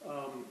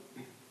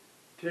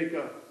 take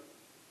a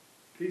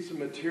piece of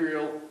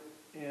material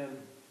and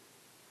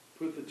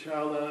put the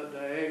child on it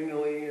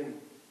diagonally and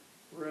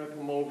wrap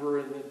him over,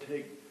 and then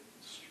take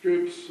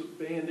strips of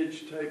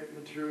bandage type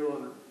material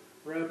and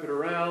wrap it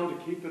around to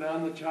keep it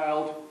on the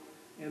child.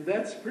 And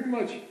that's pretty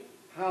much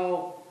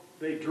how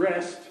they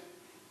dressed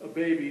a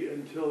baby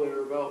until they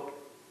were about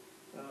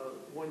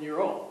 1 year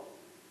old.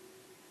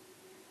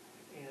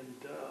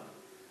 And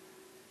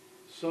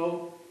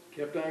so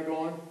kept on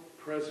going,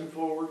 pressing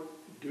forward,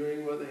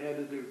 doing what they had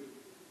to do.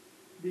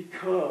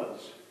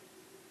 Because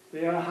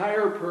they had a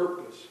higher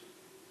purpose.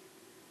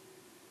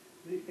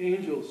 The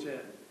angel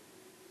said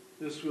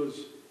this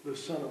was the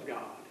Son of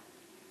God.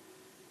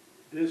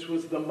 This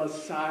was the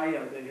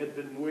Messiah they had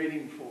been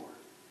waiting for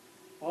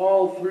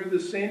all through the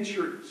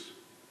centuries.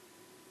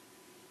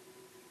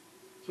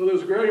 So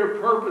there's greater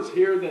purpose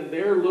here than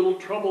their little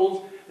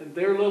troubles and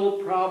their little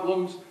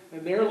problems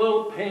and their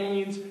little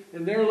pains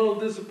and their little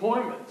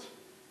disappointments.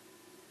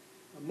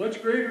 A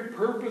much greater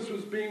purpose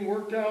was being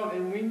worked out,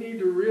 and we need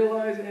to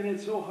realize, and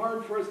it's so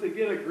hard for us to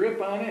get a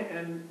grip on it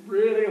and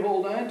really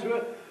hold on to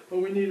it, but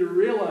we need to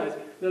realize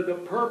that the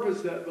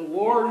purpose that the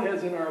Lord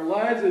has in our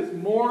lives is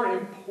more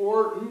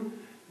important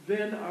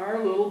than our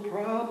little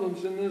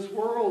problems in this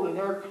world and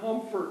our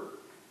comfort.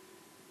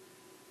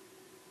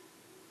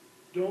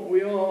 Don't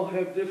we all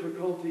have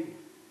difficulty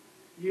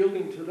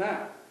yielding to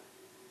that?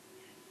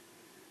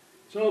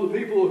 So the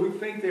people who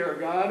think they are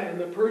God, and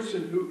the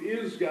person who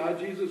is God,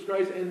 Jesus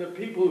Christ, and the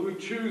people who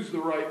choose the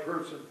right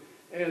person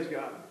as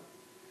God.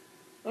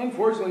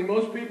 Unfortunately,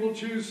 most people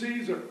choose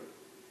Caesar.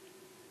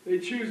 They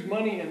choose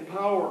money and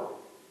power,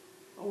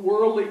 a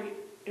worldly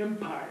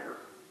empire.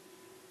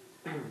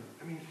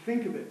 I mean,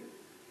 think of it.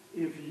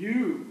 If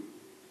you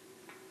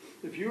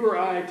or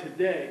I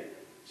today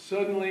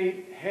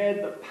suddenly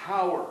had the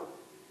power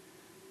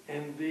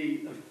and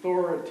the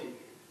authority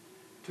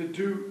to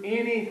do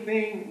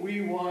anything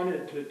we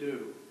wanted to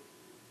do,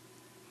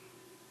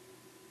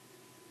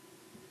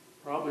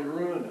 probably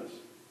ruin us.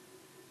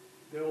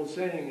 The old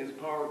saying is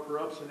power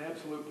corrupts, and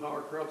absolute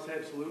power corrupts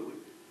absolutely.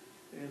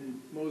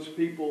 And most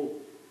people,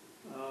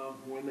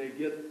 when they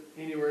get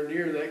anywhere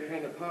near that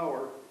kind of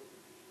power,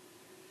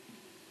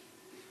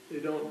 they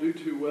don't do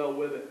too well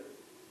with it.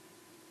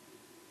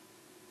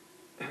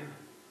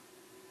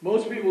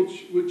 Most people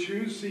would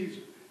choose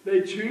Caesar.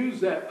 They choose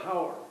that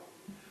power.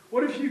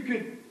 What if you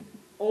could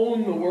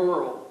own the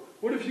world?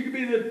 What if you could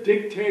be the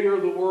dictator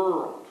of the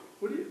world?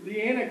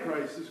 The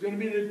Antichrist is going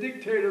to be the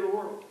dictator of the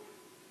world.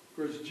 Of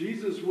course,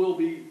 Jesus will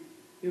be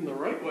in the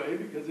right way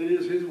because it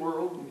is his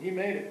world and he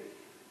made it.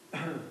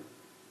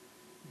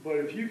 But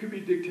if you could be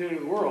dictator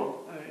of the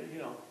world,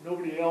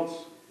 nobody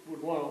else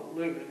would want to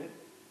live in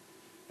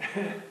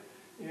it.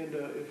 And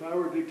if I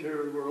were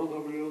dictator of the world,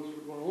 nobody else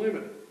would want to live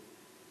in it.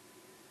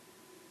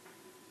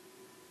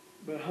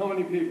 But how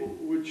many people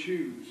would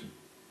choose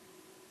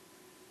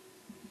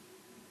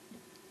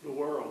the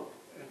world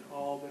and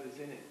all that is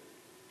in it?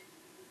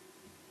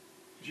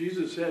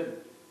 Jesus said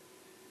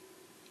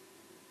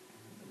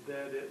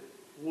that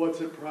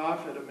what's it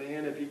profit a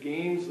man if he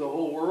gains the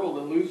whole world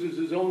and loses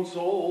his own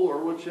soul,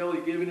 or what shall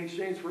he give in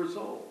exchange for a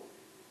soul?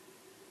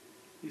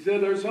 He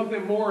said there's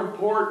something more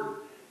important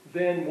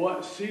than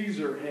what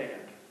Caesar had.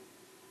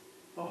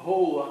 A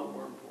whole lot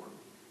more important.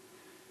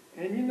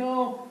 And you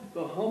know,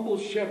 the humble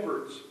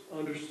shepherds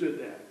understood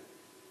that.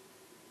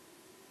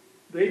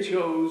 They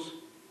chose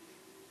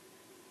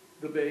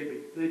the baby.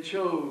 They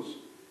chose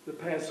the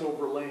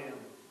Passover lamb.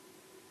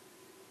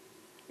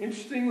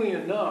 Interestingly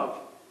enough,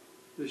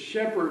 the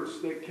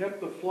shepherds that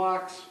kept the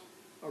flocks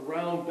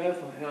around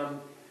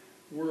Bethlehem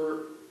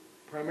were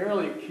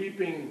primarily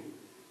keeping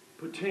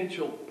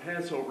potential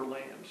Passover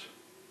lambs.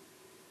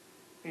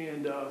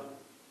 And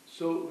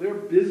so their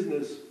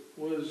business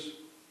was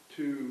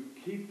to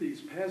keep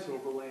these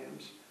Passover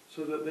lambs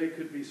so that they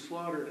could be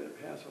slaughtered at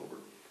Passover.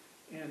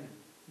 And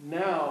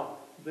now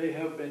they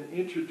have been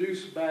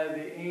introduced by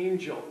the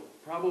angel,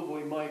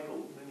 probably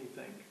Michael, many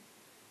think.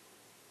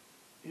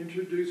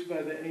 Introduced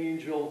by the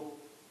angel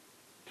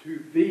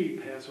to the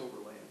Passover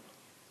lamb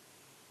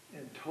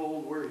and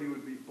told where he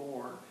would be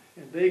born.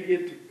 And they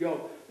get to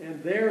go.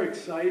 And they're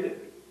excited.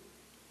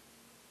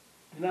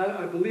 And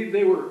I believe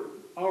they were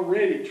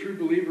already true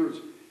believers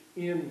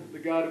in the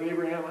God of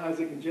Abraham,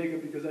 Isaac, and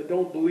Jacob, because I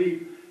don't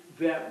believe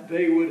that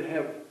they would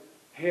have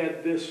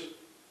had this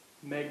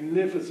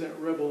magnificent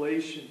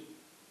revelation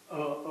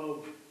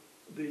of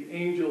the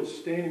angels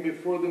standing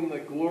before them, the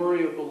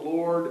glory of the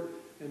Lord,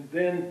 and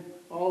then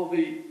all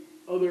the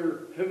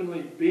other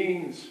heavenly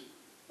beings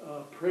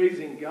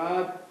praising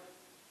God.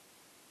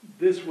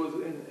 This was,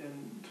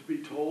 and to be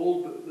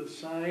told, the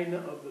sign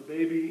of the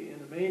baby in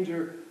the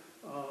manger.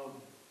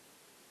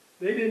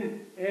 They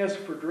didn't ask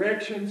for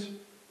directions.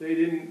 They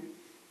didn't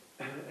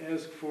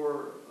ask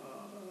for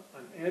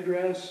an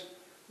address,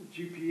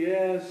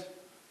 GPS,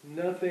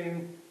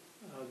 nothing.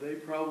 They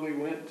probably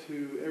went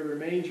to every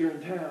manger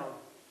in town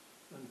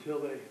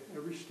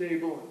every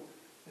stable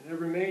and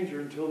every manger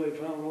until they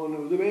found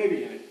one with a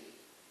baby in it.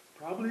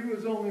 Probably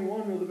was only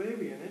one with a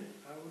baby in it,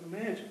 I would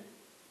imagine.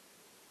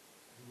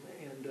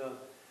 And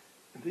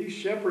these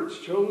shepherds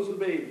chose the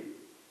baby.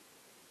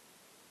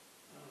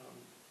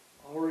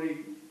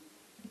 Already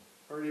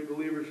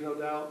believers, no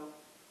doubt.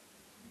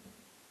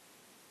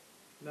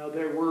 Now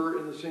there were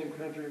in the same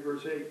country,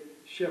 verse 8,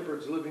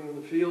 shepherds living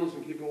in the fields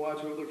and keeping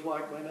watch over their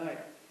flock by night.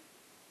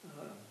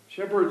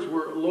 Shepherds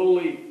were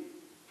lowly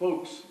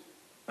folks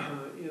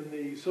in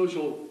the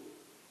social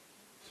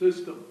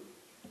system.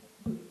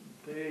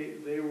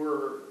 They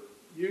were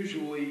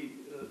usually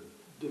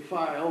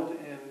defiled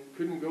and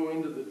couldn't go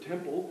into the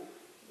temple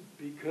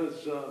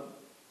because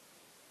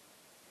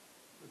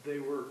they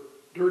were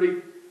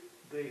dirty.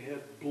 They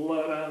had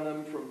blood on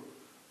them from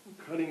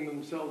cutting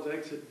themselves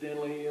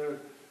accidentally,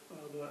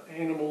 the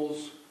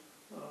animals'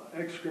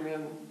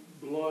 excrement,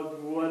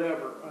 blood,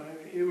 whatever. I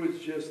mean, it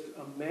was just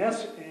a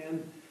mess,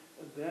 and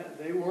that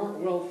they weren't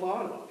well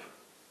thought of.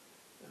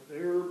 They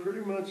were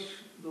pretty much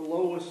the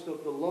lowest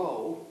of the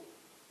low,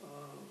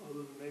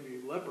 other than maybe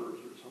lepers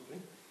or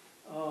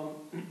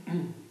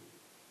something.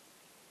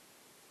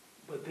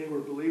 But they were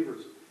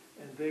believers,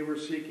 and they were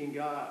seeking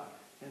God,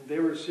 and they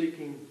were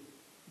seeking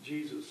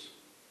Jesus.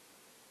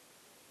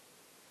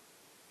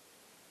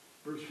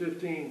 Verse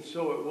 15,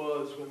 so it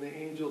was when the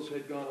angels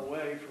had gone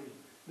away from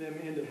them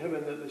into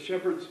heaven that the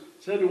shepherds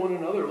said to one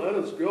another, let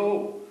us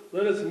go.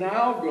 Let us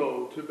now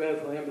go to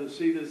Bethlehem to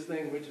see this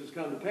thing which has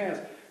come to pass,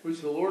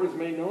 which the Lord has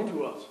made known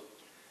to us.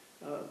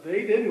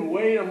 They didn't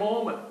wait a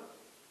moment.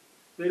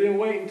 They didn't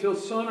wait until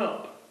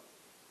sunup.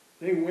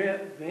 They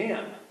went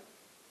then.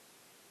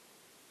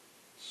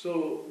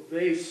 So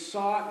they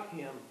sought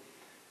him.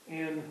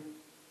 And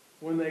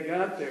when they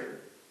got there,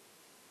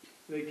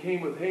 they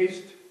came with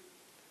haste.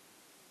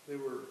 They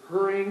were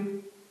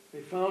hurrying.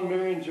 They found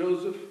Mary and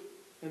Joseph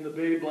and the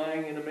babe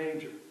lying in a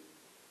manger.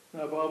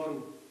 Now, I've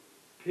often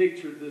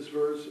pictured this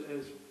verse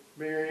as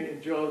Mary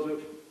and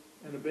Joseph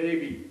and a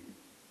baby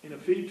in a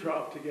feed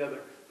trough together.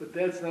 But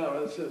that's not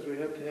what it says. We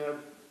have to have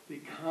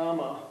the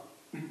comma,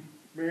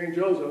 Mary and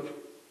Joseph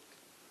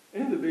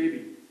and the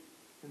baby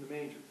in the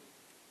manger.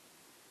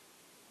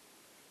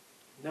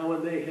 Now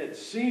when they had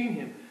seen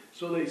him,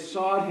 so they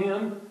sought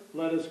him,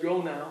 let us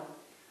go now.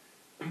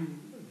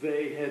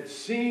 They had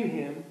seen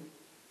him,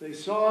 they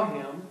saw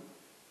him,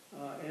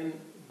 and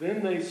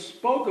then they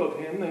spoke of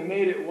him. They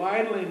made it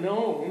widely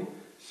known,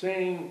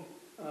 saying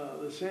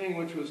the saying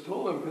which was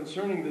told them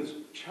concerning this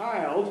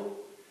child.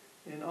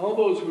 And all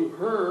those who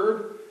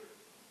heard,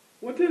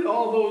 what did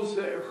all those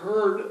that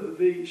heard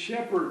the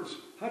shepherds,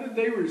 how did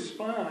they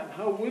respond?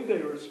 How would they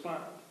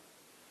respond?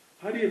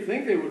 How do you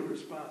think they would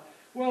respond?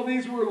 Well,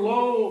 these were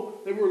low,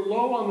 they were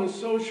low on the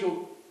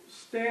social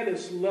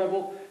status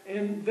level,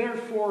 and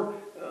therefore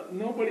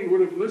nobody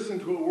would have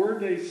listened to a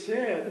word they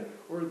said,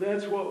 or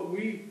that's what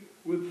we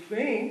would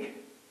think,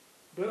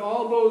 but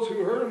all those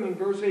who heard him in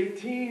verse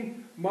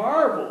 18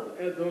 marveled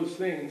at those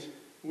things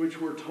which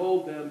were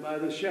told them by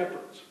the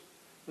shepherds.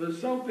 There's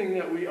something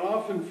that we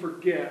often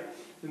forget,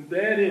 and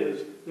that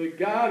is that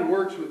God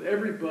works with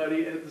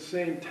everybody at the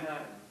same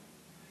time.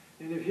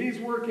 And if he's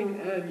working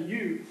on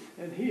you,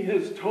 and he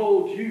has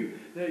told you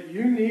that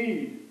you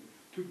need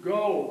to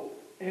go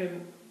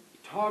and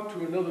talk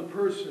to another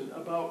person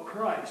about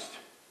Christ,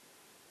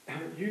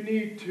 you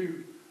need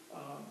to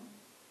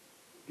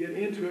get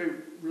into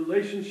a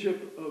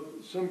relationship of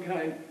some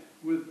kind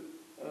with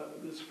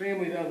this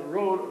family down the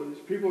road or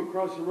these people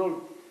across the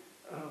road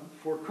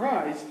for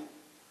Christ,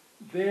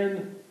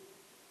 then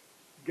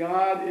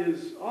God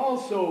is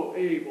also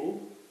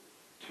able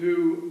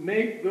to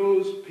make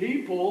those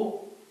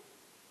people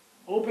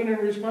open and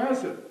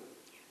responsive.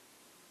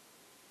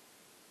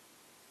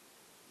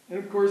 And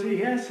of course, he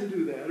has to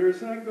do that, or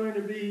it's not going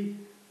to be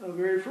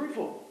very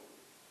fruitful.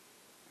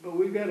 But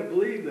we've got to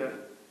believe that,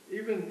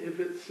 even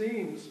if it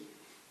seems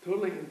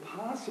totally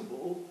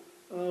impossible,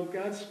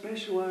 God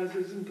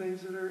specializes in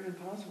things that are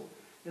impossible.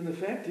 And the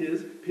fact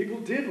is, people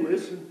did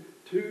listen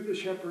to the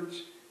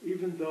shepherds,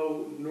 even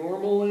though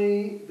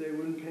normally they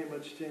wouldn't pay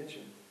much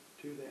attention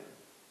to them.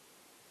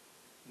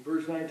 In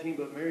verse 19,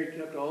 but Mary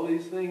kept all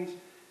these things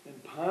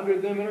and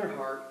pondered them in her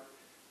heart.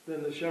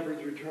 Then the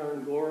shepherds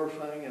returned,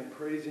 glorifying and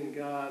praising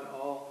God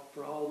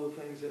for all the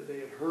things that they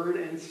had heard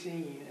and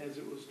seen as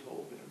it was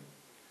told them.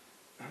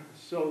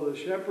 So the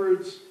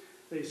shepherds,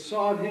 they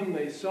sought him,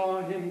 they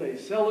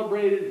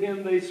celebrated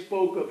him, they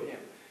spoke of him.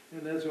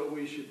 And that's what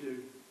we should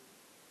do.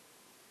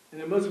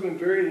 And it must have been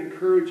very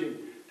encouraging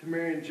to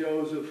Mary and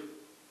Joseph.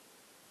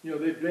 You know,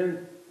 they'd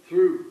been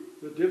through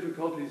the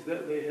difficulties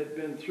that they had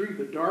been through,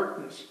 the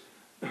darkness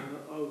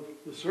of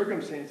the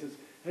circumstances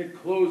had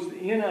closed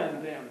in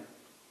on them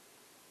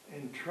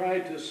and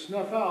tried to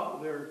snuff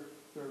out their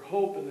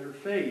hope and their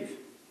faith.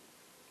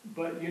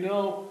 But you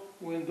know,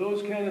 when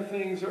those kind of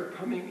things are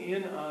coming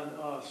in on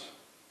us,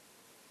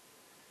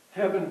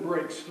 heaven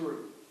breaks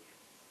through.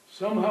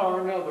 Somehow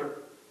or another,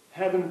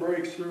 heaven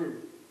breaks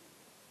through.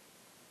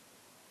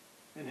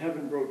 And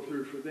heaven broke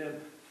through for them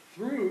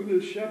through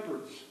the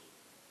shepherds.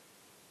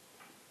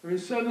 I mean,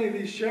 suddenly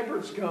these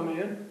shepherds come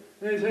in and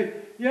they say,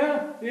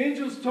 yeah, the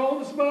angels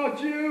told us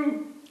about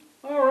you.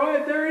 All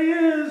right, there he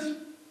is.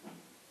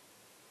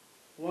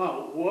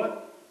 Wow,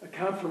 what a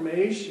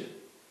confirmation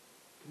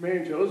to Mary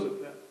and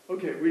Joseph that,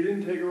 okay, we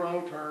didn't take a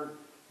wrong turn.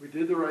 We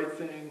did the right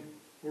thing.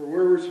 We're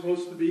where we're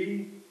supposed to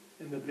be.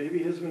 And the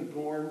baby has been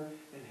born.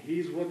 And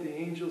he's what the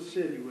angels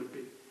said he would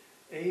be.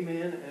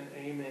 Amen and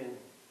amen.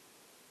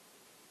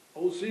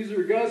 Old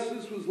Caesar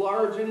Augustus was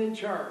large and in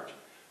charge.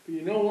 But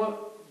you know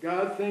what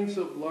God thinks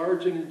of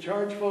large and in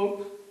charge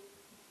folks?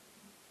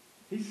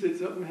 He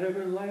sits up in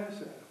heaven and laughs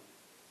at them.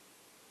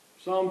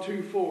 Psalm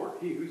 2:4,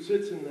 he who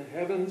sits in the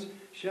heavens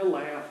shall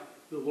laugh,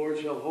 the Lord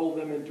shall hold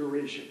them in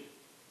derision.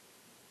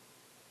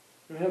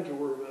 You don't have to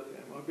worry about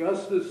them.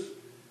 Augustus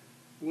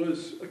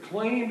was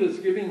acclaimed as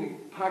giving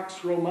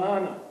Pax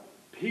Romana,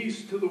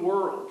 peace to the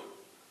world.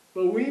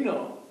 But we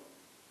know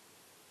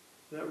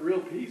that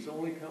real peace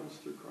only comes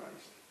through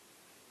Christ.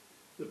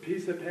 The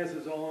peace that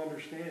passes all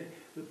understanding,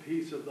 the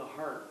peace of the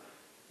heart.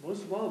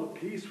 Most of all, the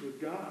peace with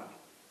God.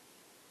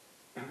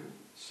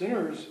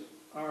 Sinners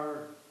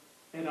are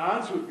at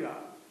odds with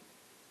God.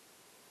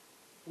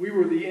 We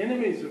were the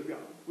enemies of God.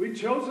 We'd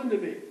chosen to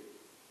be.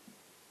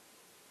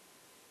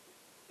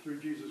 Through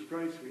Jesus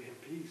Christ, we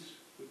have peace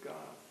with God.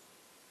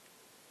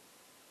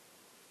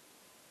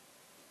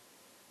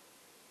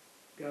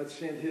 God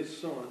sent his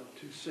Son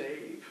to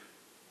save.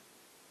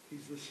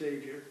 He's the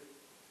Savior.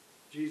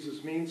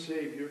 Jesus means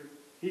Savior.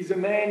 He's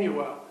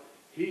Emmanuel.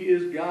 He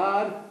is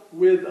God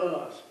with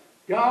us.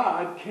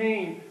 God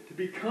came to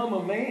become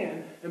a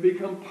man and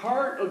become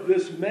part of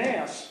this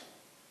mass.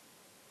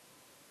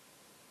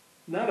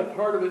 Not a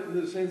part of it in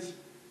the sense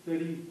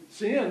that he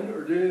sinned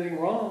or did anything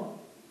wrong,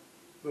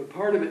 but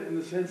part of it in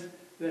the sense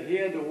that he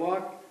had to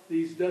walk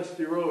these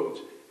dusty roads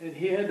and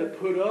he had to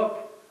put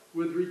up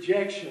with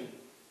rejection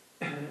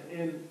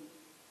and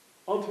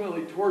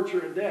ultimately torture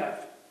and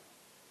death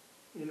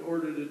in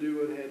order to do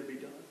what had to be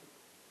done.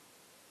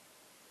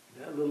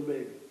 That little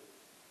baby.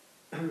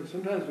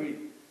 Sometimes we,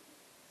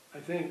 I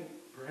think,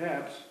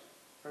 perhaps,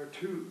 are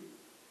too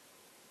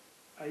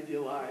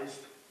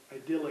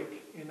idyllic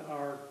in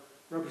our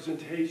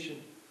representation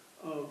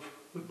of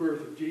the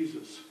birth of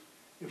Jesus.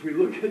 If we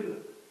look at the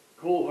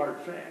cold hard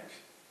facts,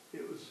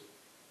 it was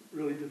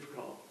really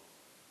difficult.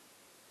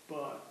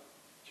 But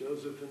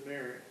Joseph and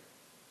Mary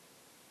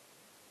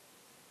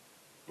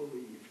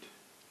believed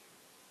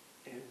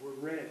and were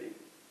ready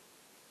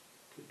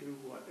to do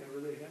whatever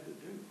they had to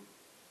do.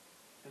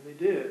 And they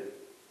did.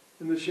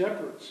 And the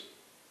shepherds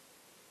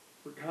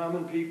were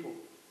common people.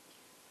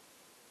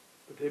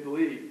 But they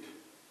believed.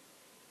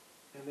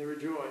 And they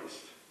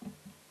rejoiced.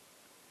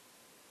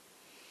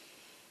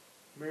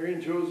 Mary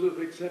and Joseph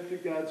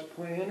accepted God's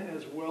plan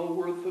as well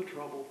worth the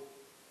trouble.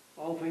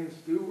 All things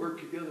do work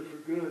together for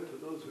good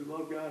to those who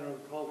love God and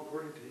are called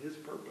according to his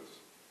purpose.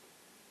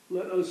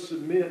 let us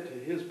submit to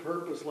his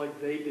purpose like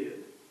they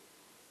did.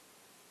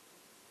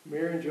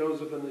 Mary and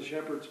Joseph and the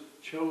shepherds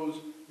chose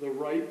the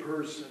right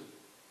person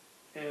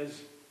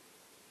as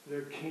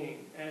their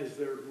king, as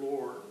their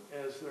Lord,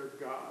 as their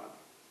God.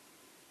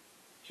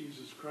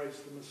 Jesus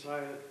Christ, the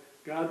Messiah,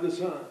 God the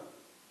Son,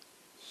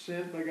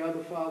 sent by God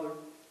the Father,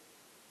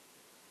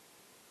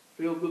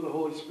 filled with the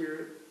Holy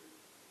Spirit.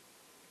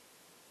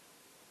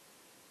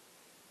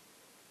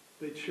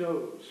 They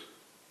chose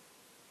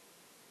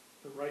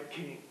the right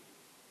king.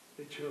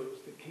 They chose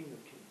the King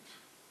of Kings.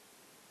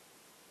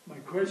 My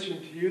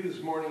question to you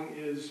this morning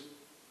is,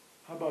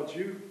 how about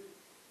you?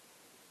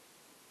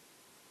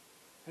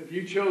 Have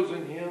you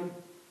chosen him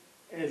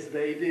as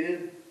they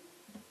did,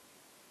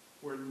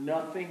 where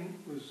nothing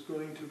was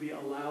going to be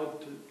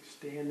allowed to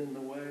stand in the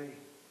way?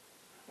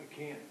 I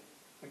can't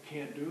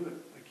do it.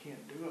 I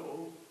can't do it.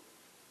 Oh,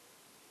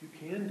 you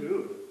can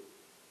do it.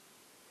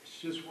 It's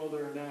just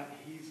whether or not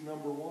he's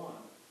number one.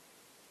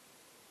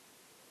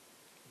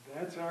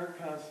 That's our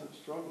constant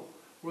struggle.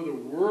 Whether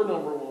we're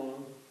number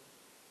one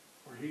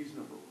or he's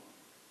number one.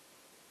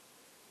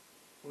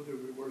 Whether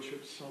we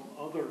worship some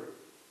other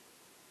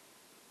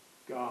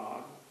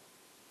God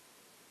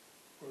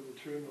or the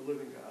true and the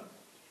living God.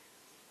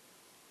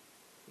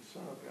 The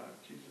Son of God,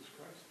 Jesus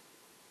Christ.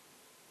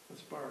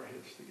 Let's bow our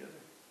heads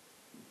together.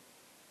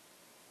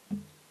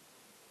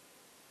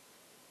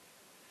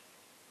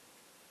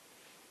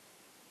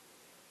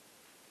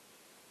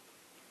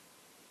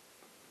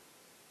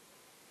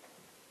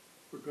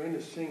 We're going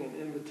to sing an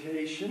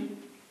invitation,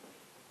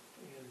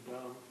 and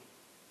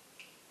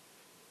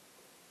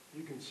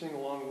you can sing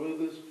along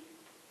with us.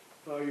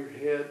 Bow your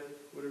head,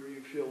 whatever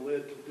you feel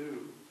led to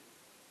do.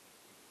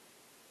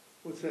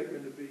 What's that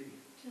going to be?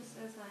 Just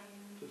as I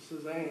am. Just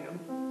as I am.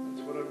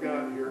 That's what I've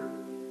got here.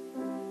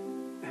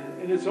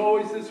 And it's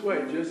always this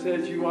way, just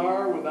as you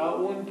are, without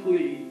one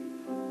plea,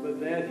 but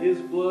that his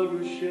blood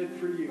was shed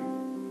for you.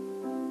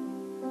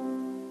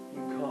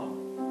 You come.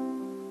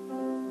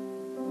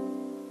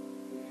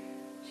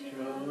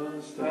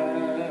 Just as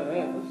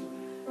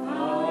I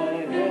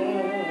am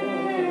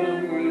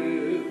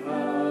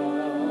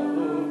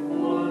without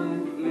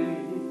one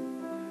plea,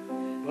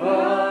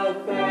 but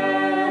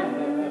that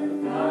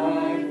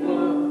thy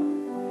blood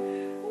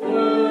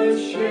was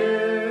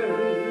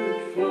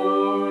shed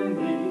for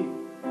me,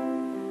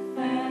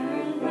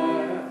 and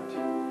that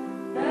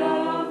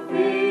thou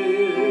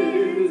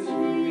bidst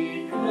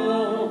me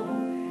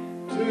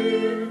come to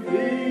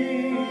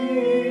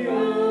thee, O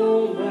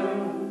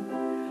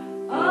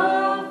Lamb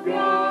of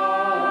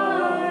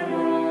God,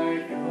 I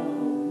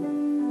come,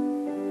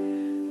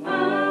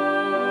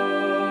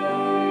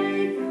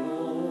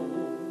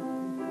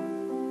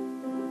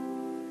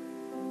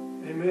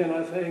 Amen.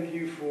 I thank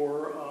you for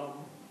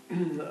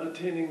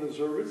attending the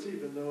service,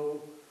 even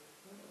though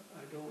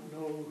I don't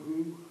know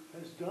who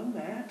has done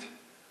that,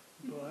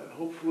 but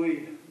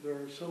hopefully there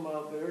are some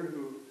out there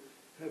who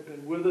have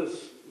been with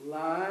us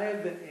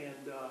live,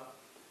 and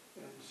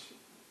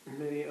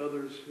many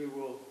others who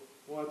will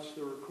watch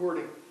the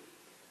recording.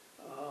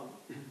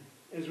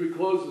 As we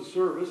close the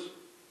service,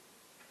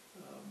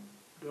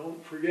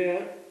 don't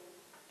forget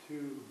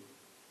to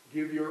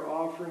give your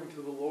offering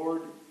to the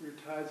Lord, your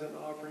tithes and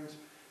offerings.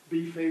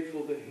 Be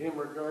faithful to him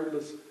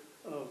regardless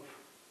of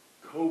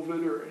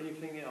COVID or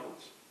anything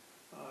else.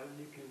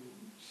 You can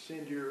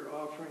send your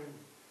offering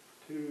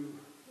to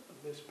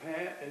Miss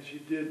Pat as you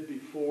did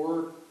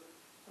before,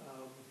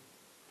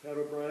 Pat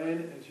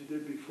O'Brien, as you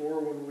did before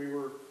when we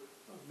were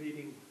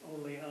meeting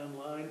only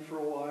online for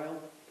a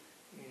while.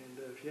 And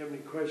if you have any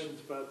questions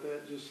about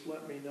that, just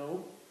let me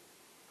know.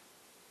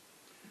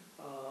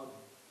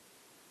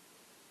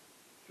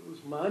 It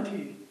was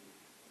Monty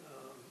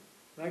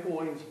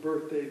McElwain's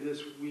birthday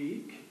this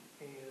week,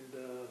 and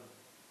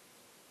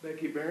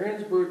Becky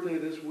Barron's birthday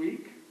this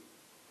week.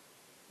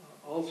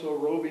 Also,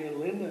 Roby and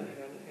Linda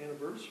had an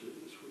anniversary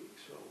this week,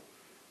 so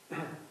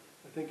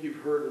I think you've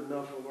heard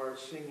enough of our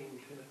singing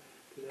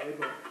today,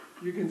 but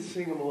you can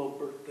sing them a little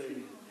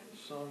birthday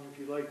song if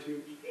you'd like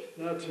to.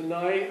 Now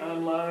tonight,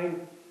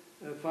 online,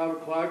 at 5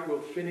 o'clock, we'll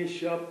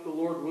finish up, the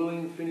Lord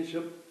willing, finish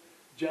up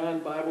John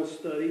Bible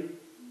study.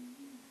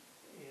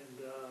 And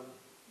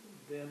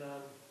then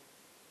on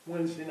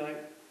Wednesday night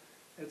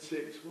at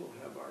 6, we'll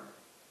have our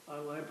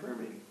online prayer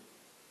meeting.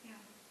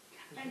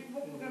 Yeah. And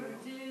what we're going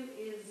to do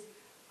is,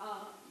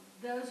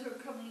 those who are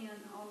coming in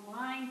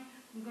online,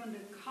 I'm going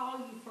to call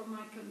you from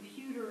my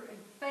computer and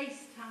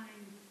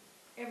FaceTime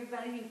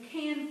everybody who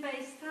can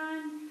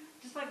FaceTime,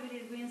 just like we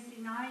did Wednesday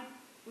night.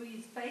 We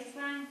use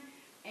FaceTime,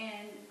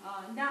 and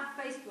not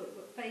Facebook,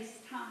 but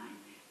FaceTime.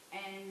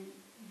 And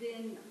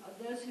then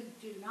those who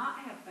do not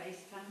have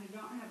FaceTime, who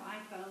don't have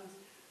iPhones,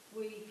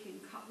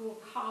 we'll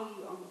call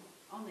you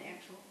on the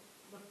actual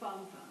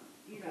phone.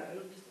 You know,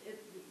 Okay.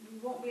 We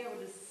won't be able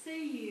to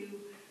see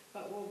you,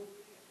 but we'll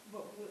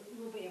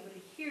be able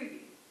to hear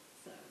you.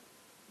 So,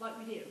 like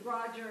we did,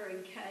 Roger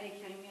and Kay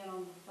came in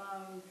on the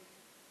phone.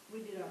 We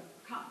did a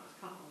conference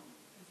call.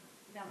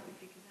 Now that we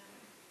figured that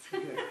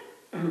out. Okay.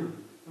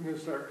 I'm going to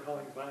start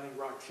calling Bonnie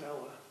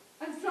Roxella.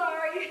 I'm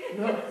sorry.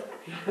 No.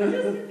 I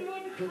just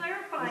wanted to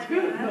clarify That's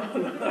good. that.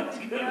 No, that's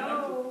good.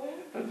 No.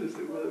 I just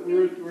think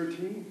we're a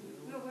team.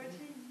 No, we're a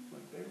team.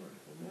 Like they were.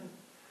 Amen.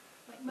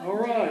 Like my All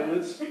right, dad.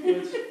 let's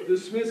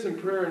dismiss in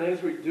prayer, and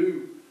as we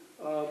do,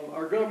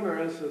 our governor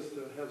asked us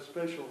to have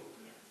special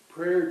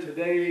prayer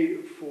today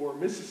for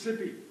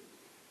Mississippi,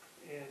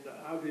 and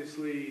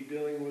obviously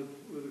dealing with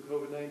the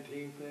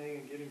COVID-19 thing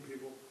and getting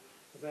people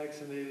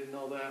vaccinated and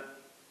all that,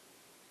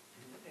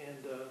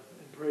 and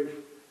pray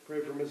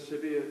for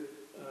Mississippi.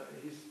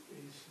 He's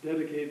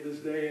dedicated this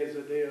day as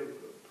a day of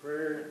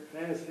prayer and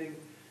fasting.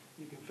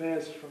 You can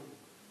fast from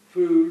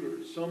food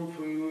or some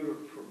food or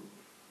from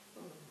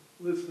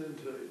listening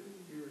to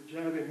your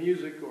jabbing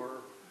music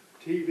or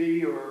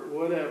TV or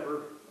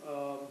whatever.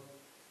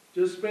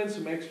 Just spend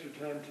some extra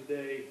time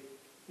today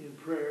in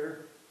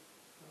prayer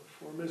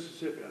for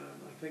Mississippi.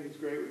 I think it's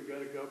great we've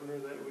got a governor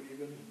that would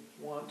even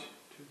want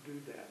to do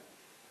that.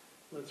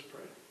 Let's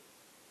pray.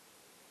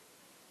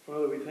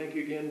 Father, we thank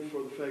you again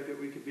for the fact that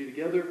we could be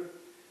together,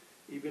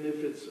 even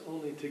if it's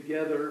only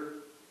together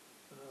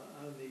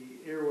on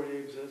the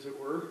airwaves, as it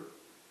were.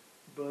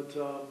 But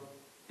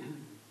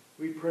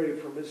we pray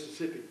for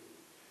Mississippi.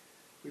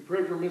 We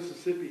pray for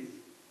Mississippi,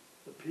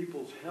 the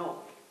people's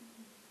health,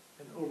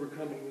 and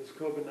overcoming this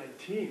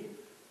COVID-19.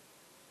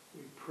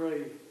 We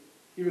pray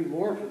even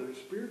more for their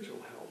spiritual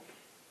health,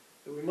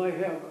 that we might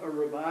have a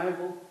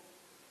revival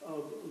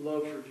of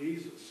love for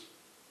Jesus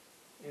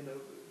and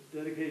a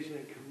dedication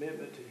and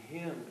commitment to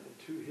Him and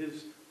to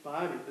His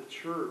body, the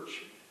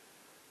church.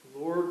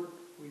 Lord,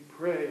 we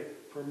pray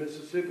for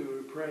Mississippi.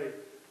 We pray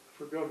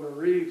for Governor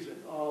Reeves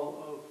and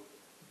all of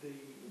the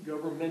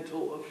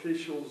governmental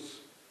officials,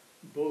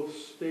 both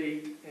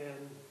state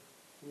and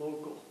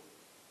local.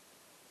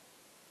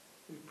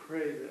 We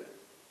pray that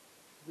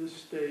this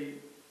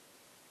state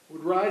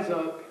would rise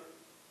up,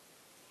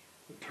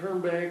 would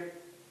turn back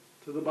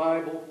to the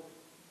Bible,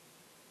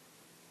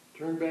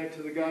 turn back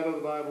to the God of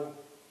the Bible,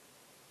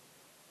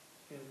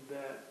 and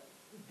that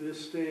this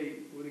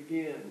state would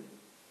again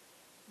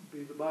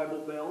be the Bible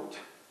Belt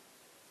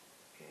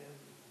and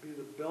be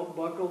the belt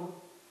buckle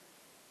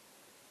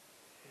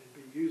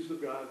and be used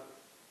of God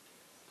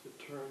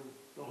to turn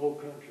the whole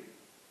country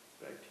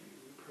back to you.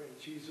 We pray in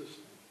Jesus'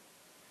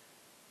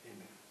 name.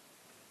 Amen.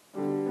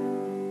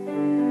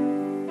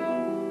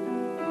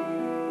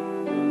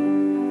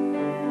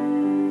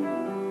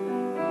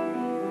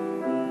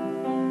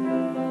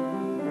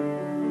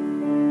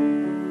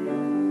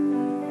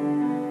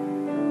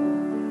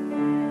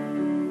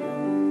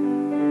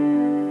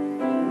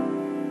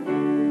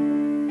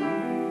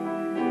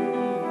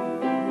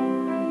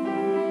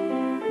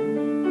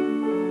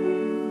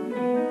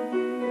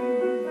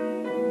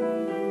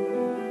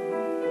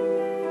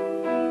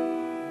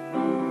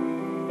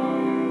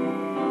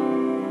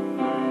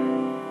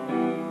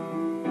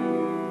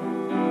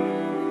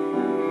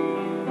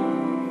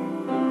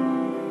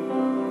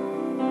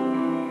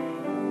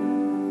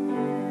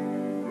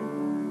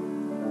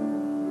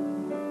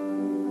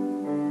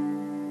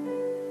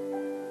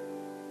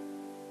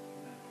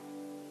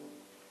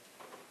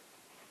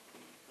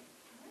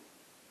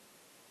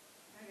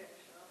 I gotta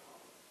shut off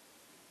all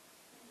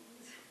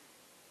this.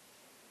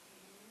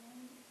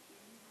 And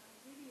in my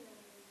video.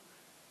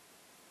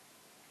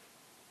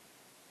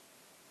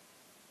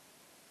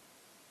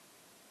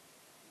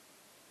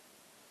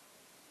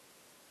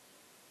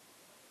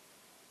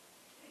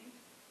 Okay.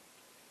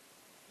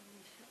 Can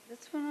you shut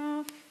this one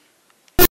off?